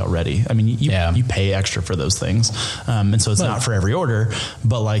be retail ready. I mean you pay extra for those things, and so it's not for every order.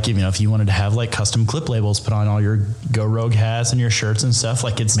 But like if you wanted to have like custom clip labels put on all your Go Rogue hats and your shirts and stuff,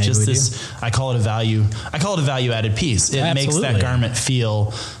 like it's just this. I call it a value added piece. It makes that garment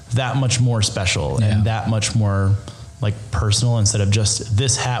feel that much more special and that much more like personal instead of just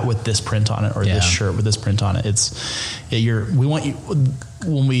this hat with this print on it or this shirt with this print on it. We want you,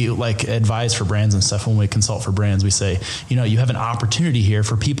 when we like advise for brands and stuff, when we consult for brands, we say, you have an opportunity here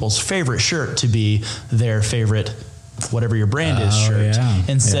for people's favorite shirt to be their favorite whatever your brand is shirt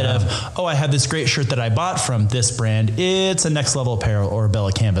instead of, I have this great shirt that I bought from this brand. It's a Next Level Apparel or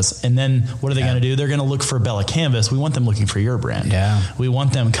Bella Canvas. And then what are they going to do? They're going to look for Bella Canvas. We want them looking for your brand. Yeah. We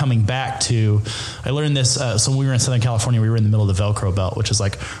want them coming back to, I learned this. So when we were in Southern California, we were in the middle of the Velcro belt, which is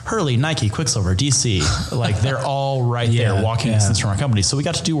like Hurley, Nike, Quicksilver, DC, like they're all right there walking distance from our company. So we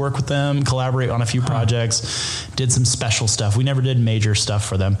got to do work with them, collaborate on a few projects, did some special stuff. We never did major stuff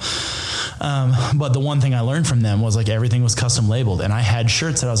for them. But the one thing I learned from them was like everything was custom labeled, and I had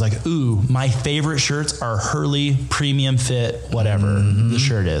shirts that I was like, ooh, my favorite shirts are Hurley premium fit, whatever the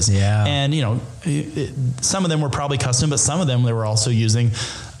shirt is. Yeah. And some of them were probably custom, but some of them they were also using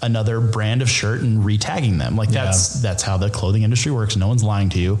another brand of shirt and retagging them. Like that's how the clothing industry works. No one's lying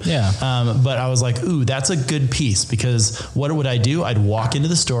to you. Yeah. But I was like, ooh, that's a good piece, because what would I do? I'd walk into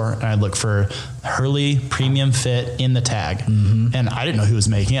the store and I'd look for Hurley premium fit in the tag. And I didn't know who was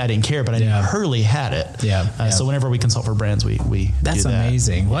making it. I didn't care, but I knew Hurley had it. So whenever we consult for brands, we that's do that.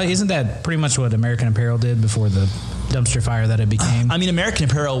 Amazing. Well, isn't that pretty much what American Apparel did before the dumpster fire that it became? I mean, American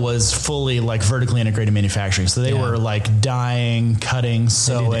Apparel was fully like vertically integrated manufacturing. So they were like dyeing, cutting,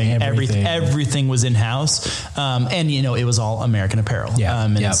 sewing, everything was in-house. And it was all American Apparel.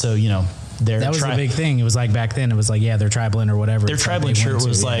 So, that was the big thing. It was like back then, it was like, their Tri-Blend or whatever. Their Tri-Blend shirt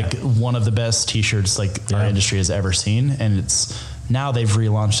was like one of the best t-shirts like our industry has ever seen. And now they've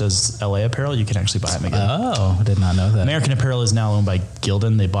relaunched as LA Apparel. You can actually buy them again. Oh, I did not know that. American Apparel is now owned by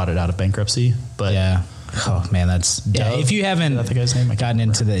Gildan. They bought it out of bankruptcy, but oh man, that's if you haven't the guy's name? Gotten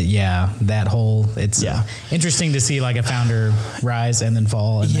into that whole, it's interesting to see like a founder rise and then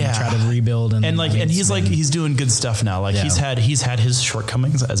fall and then try to rebuild and he's doing good stuff now. Like he's had his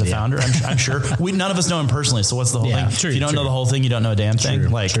shortcomings as a founder. I'm sure none of us know him personally. So what's the whole thing? If you don't know the whole thing, you don't know a damn thing.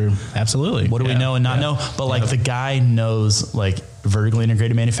 True. Absolutely. What do we know and not know? But like the guy knows like vertically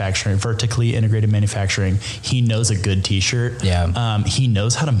integrated manufacturing. He knows a good t-shirt. He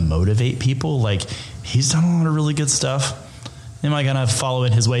knows how to motivate people. Like he's done a lot of really good stuff. Am I going to follow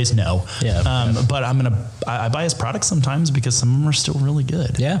in his ways? No. But I buy his products sometimes because some of them are still really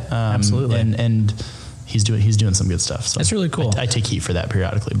good. Absolutely. And he's doing some good stuff. So that's really cool. I take heat for that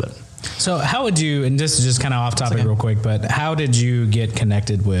periodically, but. So how would you, and this is just kind of off topic real quick, but how did you get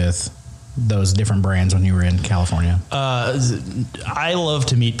connected with those different brands when you were in California? I love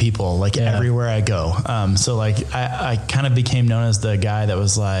to meet people like everywhere I go. So like I kind of became known as the guy that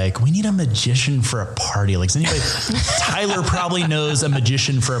was like, we need a magician for a party. Like, does anybody, Tyler probably knows a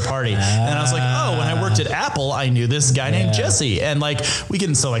magician for a party. And I was like, when I worked at Apple, I knew this guy named Jesse. And like,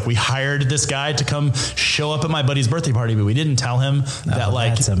 we hired this guy to come show up at my buddy's birthday party, but we didn't tell him that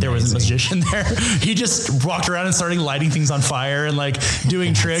like there was a magician there. He just walked around and started lighting things on fire and like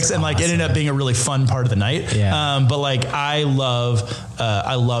doing tricks and like it ended up being a really fun part of the night. But like I love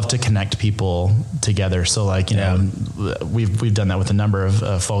to connect people together. So like, we've done that with a number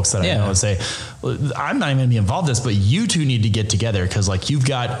of folks that I know and say, I'm not even gonna be involved in this, but you two need to get together. Cause like you've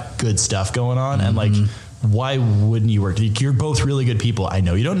got good stuff going on and like, why wouldn't you work? You're both really good people. I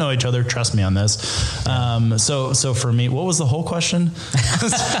know you don't know each other. Trust me on this. So for me, what was the whole question?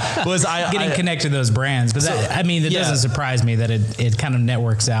 Was getting connected to those brands? Because it doesn't surprise me that it kind of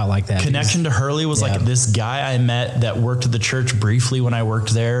networks out like that. Connection to Hurley was like this guy I met that worked at the church briefly when I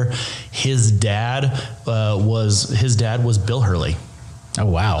worked there. His dad was Bill Hurley. Oh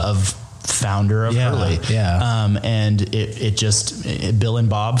wow! Of founder of Hurley. Yeah. And Bill and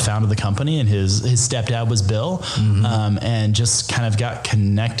Bob founded the company, and his stepdad was Bill. And just kind of got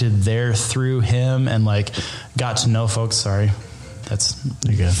connected there through him, and like got to know folks. Sorry, that's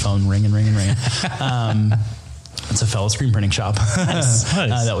phone ringing. It's a fellow screen printing shop nice.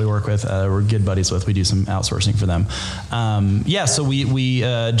 That we work with. We're good buddies with. We do some outsourcing for them. So we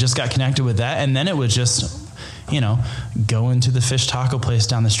just got connected with that, and then it was just, going to the fish taco place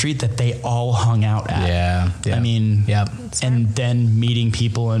down the street that they all hung out at. Yeah. I mean, yep. And then meeting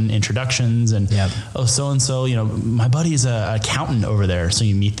people and introductions and, so-and-so, my buddy's an accountant over there. So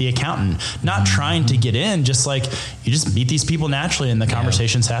you meet the accountant, not trying to get in, just like you just meet these people naturally, and the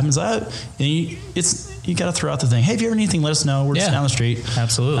conversations happens. You got to throw out the thing. Hey, if you ever need anything, let us know. We're just down the street.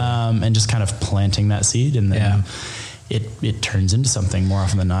 Absolutely. And just kind of planting that seed, and then it turns into something more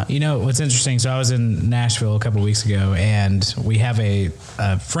often than not. What's interesting, so I was in Nashville a couple of weeks ago, and we have a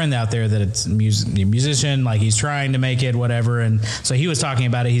friend out there that it's a musician, like he's trying to make it, whatever. And so he was talking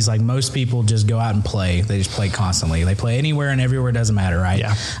about it. He's like, most people just go out and play. They just play constantly. They play anywhere and everywhere. It doesn't matter, right?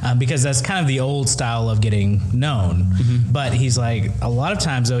 Yeah. Because that's kind of the old style of getting known. But he's like, a lot of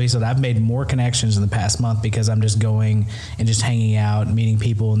times though, he said, I've made more connections in the past month because I'm just going and just hanging out and meeting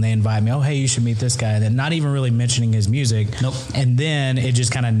people, and they invite me, oh, hey, you should meet this guy. And then not even really mentioning his music. Nope. And then it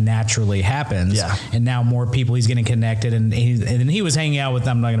just kind of naturally happens. Yeah. And now more people, he's getting connected, and he was hanging out with,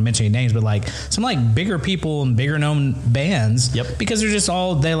 I'm not going to mention any names, but like some like bigger people and bigger known bands. Yep. Because they're just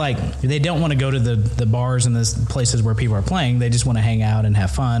they don't want to go to the bars and the places where people are playing. They just want to hang out and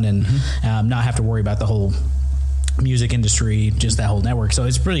have fun and not have to worry about the whole music industry, just that whole network. So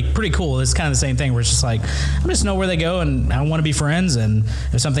it's pretty cool. It's kind of the same thing where it's just like, I just know where they go, and I want to be friends, and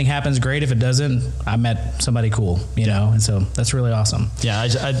if something happens, great. If it doesn't, I met somebody cool, know, and so that's really awesome. Yeah,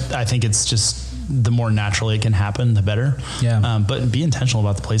 I think it's just the more naturally it can happen, the better. Yeah. But be intentional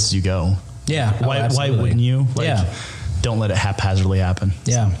about the places you go. Yeah. Why wouldn't you? Don't let it haphazardly happen.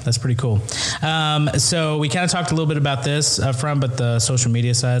 Yeah, that's pretty cool. So we kind of talked a little bit about this up front, but the social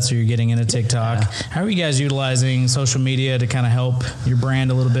media side, so you're getting into TikTok. Yeah. How are you guys utilizing social media to kind of help your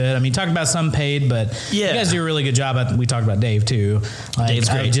brand a little bit? I mean, you talked about some paid, but you guys do a really good job. We talked about Dave too. Dave's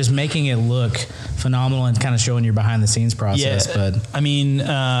great. Just making it look phenomenal and kind of showing your behind the scenes process. Yeah, but I mean,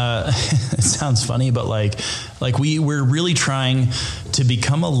 it sounds funny, but like we're really trying to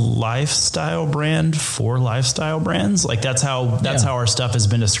become a lifestyle brand for lifestyle brands. Like that's how our stuff has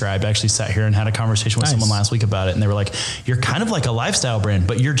been described. I actually sat here and had a conversation with someone last week about it, and they were like, you're kind of like a lifestyle brand,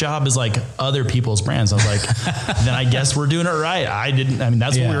 but your job is like other people's brands. I was like, then I guess we're doing it right.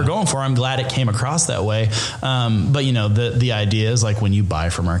 That's what we were going for. I'm glad it came across that way. But the idea is like when you buy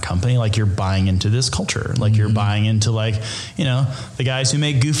from our company, like you're buying into this culture, like you're buying into like, the guys who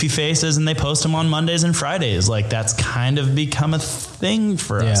make goofy faces and they post them on Mondays and Fridays. Like that's kind of become a thing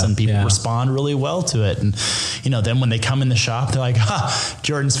for us, and people respond really well to it. And, then when they come in the shop, they're like,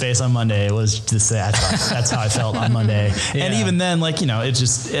 Jordan's face on Monday was just that's how I felt on Monday. Yeah. And even then, like,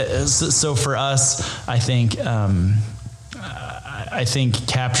 so for us, I think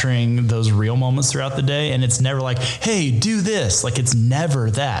capturing those real moments throughout the day, and it's never like, hey, do this. Like it's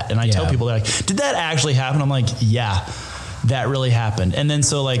never that. And I tell people, they're like, did that actually happen? I'm like, yeah, that really happened. And then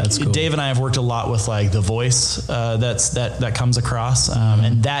so like cool. Dave and I have worked a lot with like the voice that comes across,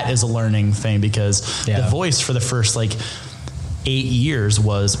 and that is a learning thing because the voice for the first like 8 years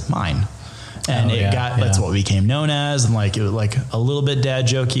was mine. And that's what we became known as. And like, it was like a little bit dad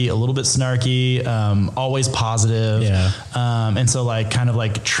jokey, a little bit snarky, always positive. Yeah. And so like kind of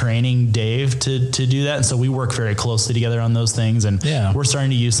like training Dave to do that. And so we work very closely together on those things. And we're starting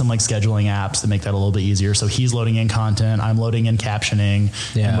to use some like scheduling apps to make that a little bit easier. So he's loading in content, I'm loading in captioning,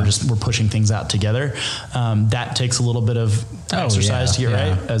 and we're pushing things out together. That takes a little bit of exercise to get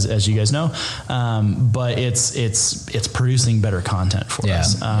right, as you guys know. But it's producing better content for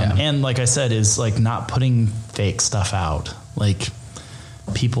us. And like I said, is like not putting fake stuff out. Like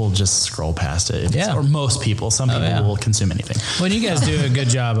people just scroll past it. Or most people. Some people will consume anything. Well, you guys do a good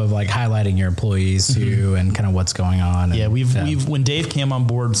job of like highlighting your employees too, and kind of what's going on. Yeah, we've when Dave came on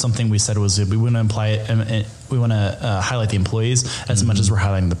board, something we said was we want to imply it, and we want to highlight the employees as much as we're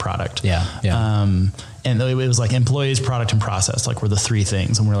highlighting the product. And it was like employees, product, and process, like were the three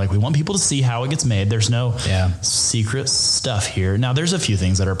things. And we're like, we want people to see how it gets made. There's no secret stuff here. Now there's a few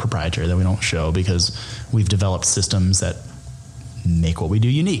things that are proprietary that we don't show because we've developed systems that make what we do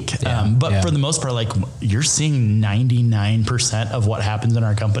unique. But for the most part, like you're seeing 99% of what happens in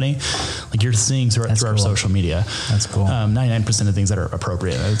our company. Like you're seeing through our social media. That's cool. 99% of things that are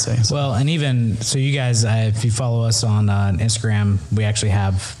appropriate, I would say. So. Well, and even so you guys, if you follow us on Instagram, we actually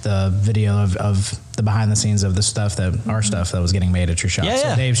have the video of the behind the scenes of the stuff our stuff that was getting made at your shop.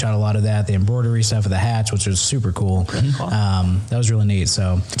 So Dave shot a lot of that, the embroidery stuff of the hats, which was super cool. That was really neat.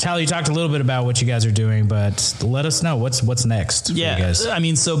 So Tyler, you talked a little bit about what you guys are doing, but let us know what's next for you guys. I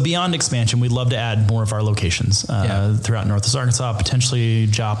mean, so beyond expansion, we'd love to add more of our locations throughout Northwest Arkansas, potentially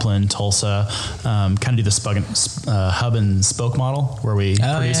Joplin, Tulsa, kind of do the hub and spoke model where we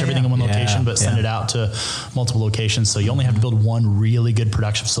produce everything in one location, but send it out to multiple locations. So you only have to build one really good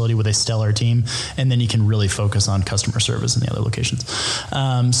production facility with a stellar team, and then you can really focus on customer service in the other locations.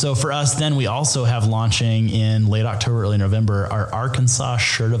 So for us, then we also have launching in late October, early November, our Arkansas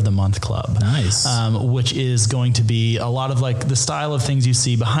Shirt of the Month Club. Nice. Which is going to be a lot of like the style of things you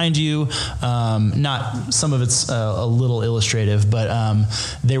see behind you. Not some of it's a little illustrative, but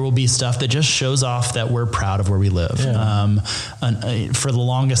there will be stuff that just shows off that we're proud of where we live. For the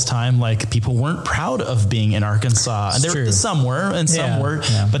longest time, like people weren't proud of being in Arkansas. And some were and some were,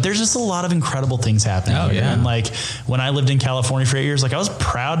 but there's just a lot of incredible things happening here. And like when I lived in California for 8 years, like I was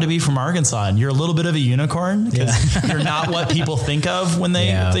proud to be from Arkansas, and you're a little bit of a unicorn because you're not what people think of when they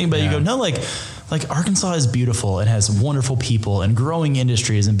think, but you go, no, like Arkansas is beautiful. It has wonderful people and growing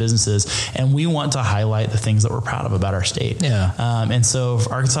industries and businesses, and we want to highlight the things that we're proud of about our state. And so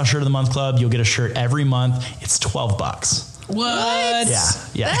for Arkansas Shirt of the Month Club, you'll get a shirt every month. It's $12. What?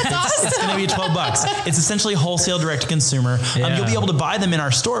 Yeah. That's awesome. It's going to be $12. It's essentially wholesale direct to consumer. You'll be able to buy them in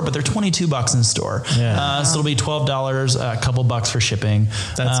our store, but they're $22 in store. So it'll be $12, a couple bucks for shipping.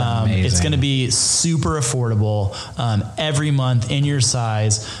 That's amazing. It's going to be super affordable every month in your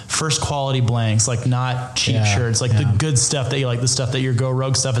size. First quality blanks, like not cheap shirts, like the good stuff that you like, the stuff that your Go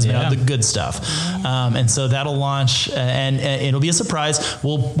Rogue stuff has been out, the good stuff. And so that'll launch, and it'll be a surprise.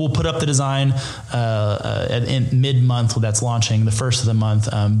 We'll put up the design in mid-month. That's launching the first of the month,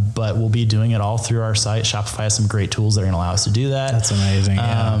 but we'll be doing it all through our site. Shopify has some great tools that are going to allow us to do that. That's amazing.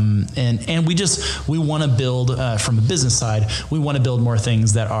 And we want to build from a business side. We want to build more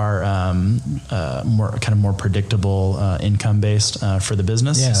things that are more predictable, income based for the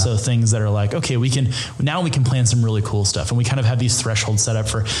business. So things that are like, okay, we can plan some really cool stuff, and we kind of have these thresholds set up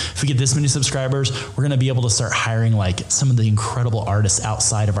for if we get this many subscribers, we're going to be able to start hiring like some of the incredible artists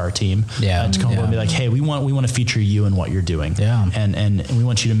outside of our team to come over and be like, hey, we want to feature you in what you're doing. And we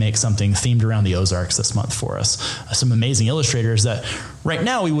want you to make something themed around the Ozarks this month for us. Some amazing illustrators that right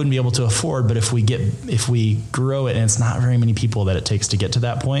now we wouldn't be able to afford, but if we grow it, and it's not very many people that it takes to get to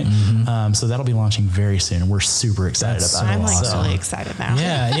that point. So that'll be launching very soon. We're super excited about it. I'm really excited now.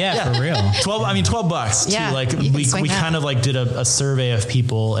 For real. $12 too. Like we kind of like did a survey of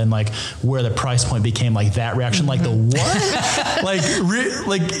people, and like where the price point became like that reaction, like the what? like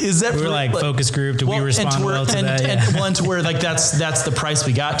is that we were like focus group? Do we respond well to that? And to where like that's the price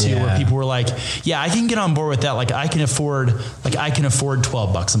we got to, where people were like, I can get on board with that. Like I can afford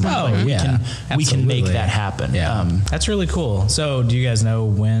 $12 a month. We can make that happen. That's really cool. So do you guys know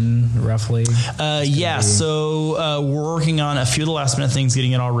when roughly? So we're working on a few of the last minute things,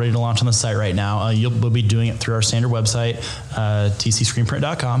 getting it all ready to launch on the site right now. We'll be doing it through our standard website,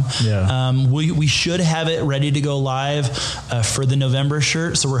 tcscreenprint.com. We should have it ready to go live for the November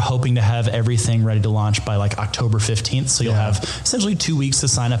shirt. So we're hoping to have everything ready to launch by like October 15th. So you'll have essentially 2 weeks to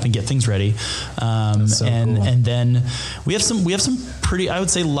sign up and get things ready. Cool. And then we have some pretty, I would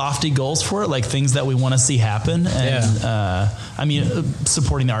say, lofty goals for it, like things that we want to see happen. And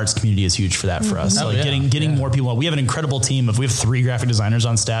supporting the arts community is huge for that for us. So getting more people. We have an incredible team we have 3 graphic designers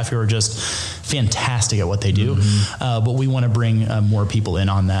on staff who are just fantastic at what they do. But we want to bring more people in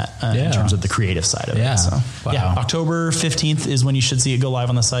on that in terms of the creative side of it. So October 15th is when you should see it go live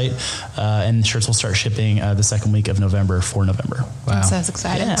on the site. And shirts will start shipping the second week of November for November. Wow. So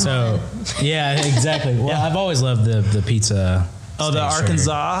excited. So exactly. Well, I've always loved the pizza. The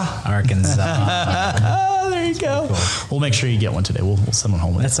Arkansas. There you go. Cool. We'll make sure you get one today. We'll send one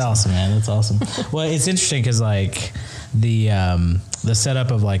home with That's awesome, man. That's awesome. Well, it's interesting because like the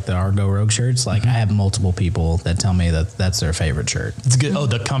setup of like the Go Rogue shirts, like I have multiple people that tell me that that's their favorite shirt. It's good. Oh,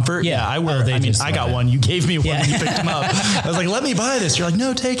 the comfort. I wear. I got one. You gave me one. And you picked them up. I was like, let me buy this. You're like,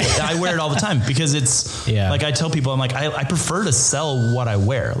 no, take it. I wear it all the time because it's like I tell people, I'm like, I prefer to sell what I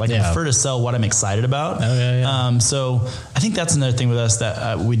wear. Like I prefer to sell what I'm excited about. So I think that's another thing with us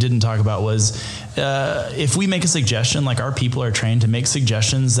that we didn't talk about was if we make a suggestion, like our people are trained to make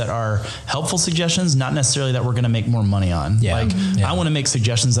suggestions that are helpful suggestions, not necessarily that we're going to make more money on. I want to make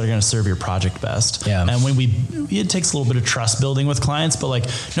suggestions that are going to serve your project best. And when it takes a little bit of trust building with clients, but like,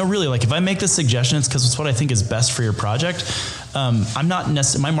 no, really, like if I make this suggestion, it's because it's what I think is best for your project. I'm not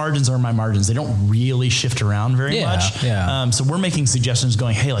necessarily, my margins are my margins. They don't really shift around very much. Yeah. So we're making suggestions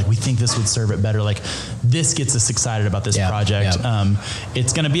going, hey, like we think this would serve it better. Like this gets us excited about this project.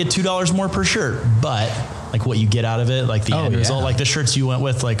 It's going to be $2 more per shirt, but like what you get out of it, like the end result, like the shirts you went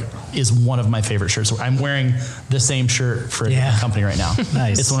with, like is one of my favorite shirts. I'm wearing the same shirt for a different company right now.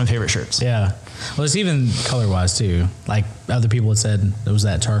 Nice. It's one of my favorite shirts. Yeah. Well, it's even color wise too. Like other people had said it was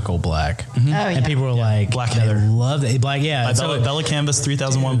that charcoal black. And people were like, Black Heather. They love it. Black, My Bella Canvas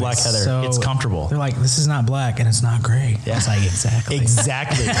 3001 Black Heather. So it's comfortable. They're like, this is not black and it's not gray. Yeah. It's like,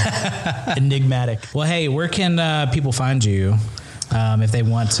 exactly. Enigmatic. Well, hey, where can people find you? If they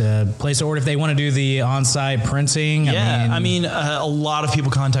want to place an order, if they want to do the on-site printing. I mean, a lot of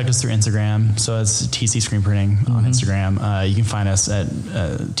people contact us through Instagram. So it's TC Screen Printing on Instagram. You can find us at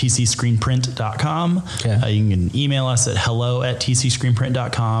tcscreenprint.com. Okay. You can email us at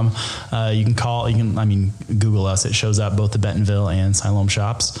hello@tcscreenprint.com. You can call, Google us. It shows up both the Bentonville and Siloam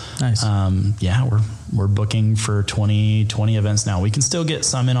shops. Nice. We're booking for 2020 events now. We can still get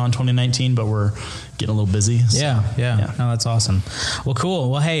some in on 2019, but we're getting a little busy. So, yeah. No, that's awesome. Well,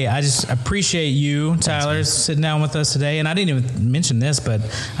 cool. Well, hey, I just appreciate you, Tyler, sitting down with us today. And I didn't even mention this, but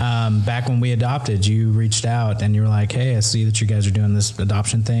back when we adopted, you reached out and you were like, hey, I see that you guys are doing this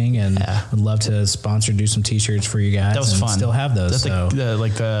adoption thing and would love to sponsor, do some t-shirts for you guys. That was fun. Still have those. That's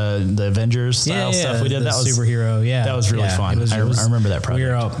the Avengers style stuff we did. That was superhero. Yeah. That was really fun. I remember that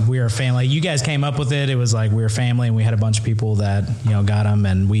project. We were a family. You guys came up with it. It was like we were a family and we had a bunch of people that, got them,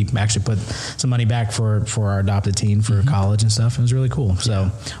 and we actually put some money back for our adopted teen for college and stuff. It was really cool. So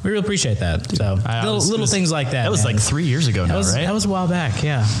we really appreciate that. Dude, so little things like that. That was like 3 years ago now, right? That was a while back.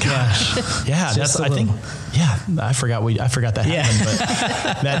 Yeah. Gosh. Yeah. I forgot that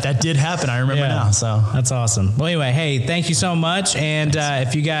happened, but that did happen. I remember now. So that's awesome. Well, anyway, hey, thank you so much. And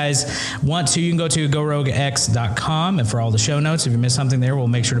if you guys want to, you can go to goroguex.com, and for all the show notes, if you missed something there, we'll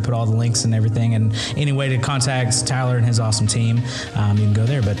make sure to put all the links and everything, and any way to contact Tyler and his awesome team, you can go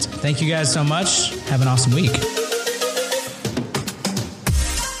there. But thank you guys so much. Have an awesome week.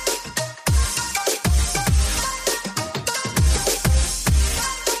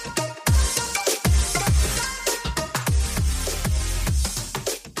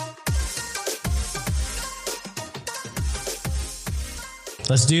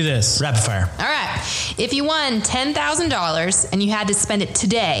 Let's do this. Rapid fire. All right. If you won $10,000 and you had to spend it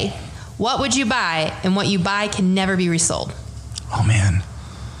today, what would you buy? And what you buy can never be resold. Oh man,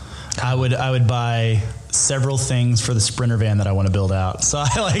 I would buy several things for the Sprinter van that I want to build out. So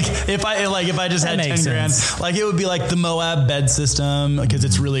if I just had 10 grand, like it would be like the Moab bed system, because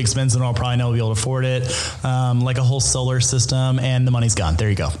it's really expensive and I'll probably never be able to afford it. Like a whole solar system, and the money's gone. There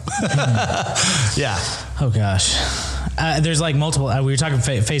you go. Yeah. Oh gosh. There's like multiple, we were talking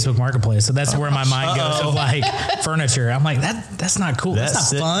Facebook Marketplace, so that's where my mind goes. So like furniture, I'm like, that's not cool.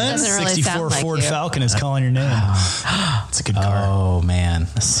 That's not fun. Doesn't really 64 sound like Ford you. Falcon is calling your name. It's a good car. Oh man,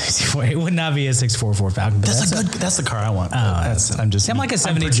 it would not be a 64 Ford Falcon. But That's the car I want. I'm like a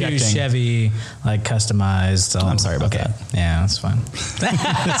 72 Chevy, like customized. I'm sorry about that. Yeah, that's fine.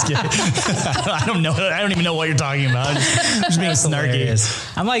 That's good. I don't know. I don't even know what you're talking about. Just being snarky.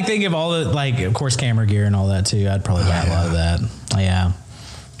 Hilarious. I'm like thinking of all the, like, of course, camera gear and all that too. I'd probably buy a lot of that. Yeah.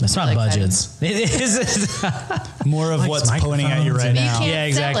 It's not Really budgets. It is more of like what's pointing at you right You now. can't Yeah,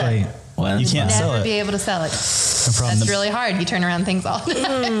 exactly. sell You can't sell Never it. be able to sell it. problem. That's really hard. You turn around things all the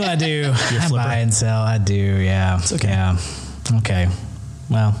time. I do. I flipper. buy and sell. I do. Yeah. It's okay. Yeah. Okay.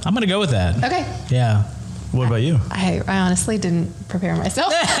 Well, I'm going to go with that. Okay. Yeah. What about you? I honestly didn't prepare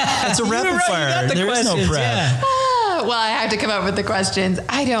myself. It's a rapid fire. There is no prep. Yeah. Well, I have to come up with the questions.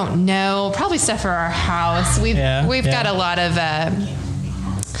 I don't know. Probably stuff for our house. We've got a lot of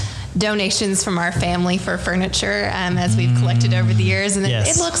donations from our family for furniture as we've collected over the years, and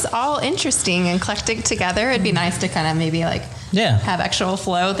Yes. it looks all interesting and eclectic together. It'd be nice to kind of maybe like have actual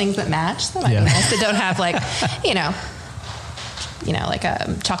flow, things that match. That might be nice. That don't have like like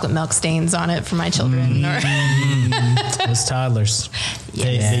chocolate milk stains on it for my children. Or Those toddlers.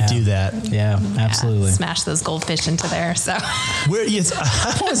 They do that. Yeah, absolutely. smash those goldfish into there. So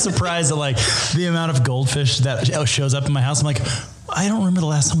I was surprised at like the amount of goldfish that shows up in my house. I'm like, I don't remember the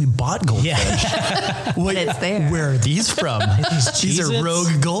last time we bought goldfish. Yeah. but it's there. Where are these from? These are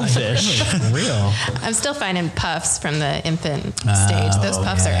rogue goldfish. Real. I'm still finding puffs from the infant stage. Those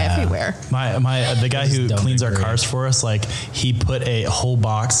puffs are everywhere. more. The guy who don't cleans our agree. cars for us, like he put a whole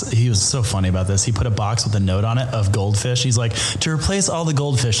box. He was so funny about this. He put a box with a note on it of goldfish. He's like, to replace all the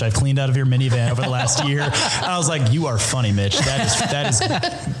goldfish I've cleaned out of your minivan over the last year. And I was like, you are funny, Mitch. That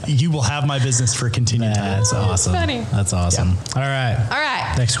is, you will have my business for continued time. That's awesome. funny. That's awesome. All right. All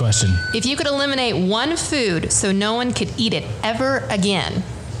right. Next question. If you could eliminate one food so no one could eat it ever again,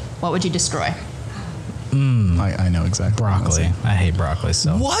 what would you destroy? I know exactly. Broccoli. I hate broccoli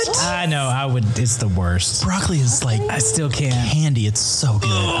so. What? I know. I would. It's the worst. Broccoli is like I still can't. candy. It's so good.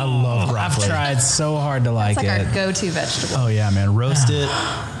 I love I've broccoli. tried so hard to like It's like it. our go-to vegetable. Oh yeah, man. Roast it,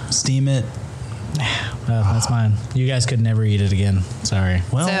 steam it. That's mine. You guys could never eat it again. Sorry.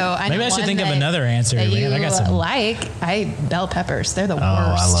 Well, So I maybe know I should one think of that- another answer. that Man, you I got some. bell peppers. They're the worst.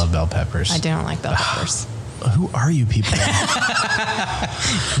 Oh, I love bell peppers. I don't like bell peppers. who are you people?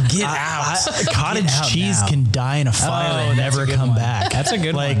 Get out. Cottage Get out cheese now. can die in a fire Oh, and that's never a good come one. back. That's a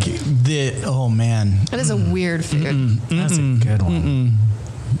good like one. Oh man, That is a weird food. That's a good one.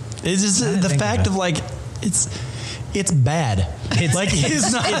 it's just didn't the think fact of of like it's bad. It's like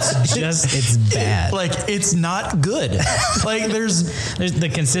it's not it's bad. like it's not good. Like there's The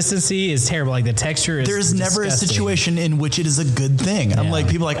consistency is terrible. Like the texture is. there's never a disgusting. situation in which it is a good thing. I'm Yeah. like,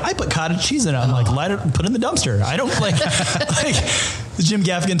 people are like, I put cottage cheese in it. I'm like, light it, put it in the dumpster. I don't like, like Jim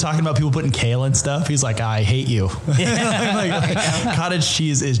Gaffigan talking about people putting kale and stuff. He's like, I hate you. like, cottage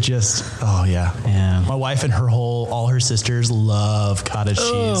cheese is just, oh yeah. Yeah. My wife and all her sisters love cottage cheese.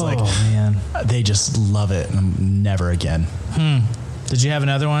 Oh Like man. they just love it. And never again. Did you have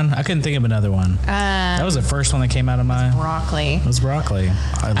another one? I couldn't think of another one. That was the first one that came out of my. Broccoli. It was broccoli.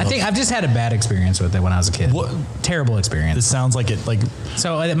 I think I've just had a bad experience with it when I was a kid. What? Terrible experience. This sounds like it like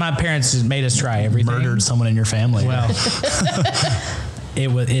So my parents just made us try everything. murdered someone in your family. Well,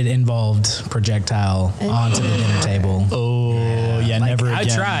 it involved projectile onto the dinner table. oh yeah, Like, never again. I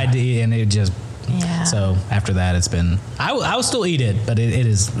tried and it just. Yeah. So after that, it's been. I will still eat it, but it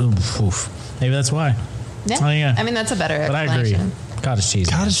is. Oof. Maybe that's why. Yeah. Oh, yeah. I mean, that's a better But I agree. explanation. Cottage cheese.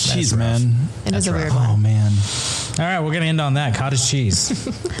 Cottage That's cheese, rough. man. It is a weird Oh one. man, All right, we're gonna end on that. Cottage cheese.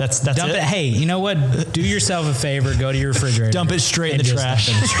 that's Dump it. Hey, you know what? Do yourself a favor. Go to your refrigerator. Dump it straight in and the just trash.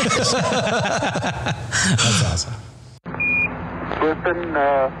 dump it in the trash. That's awesome. Houston,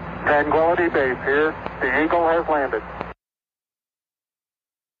 Tranquility Base here. The Eagle has landed.